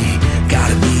 but we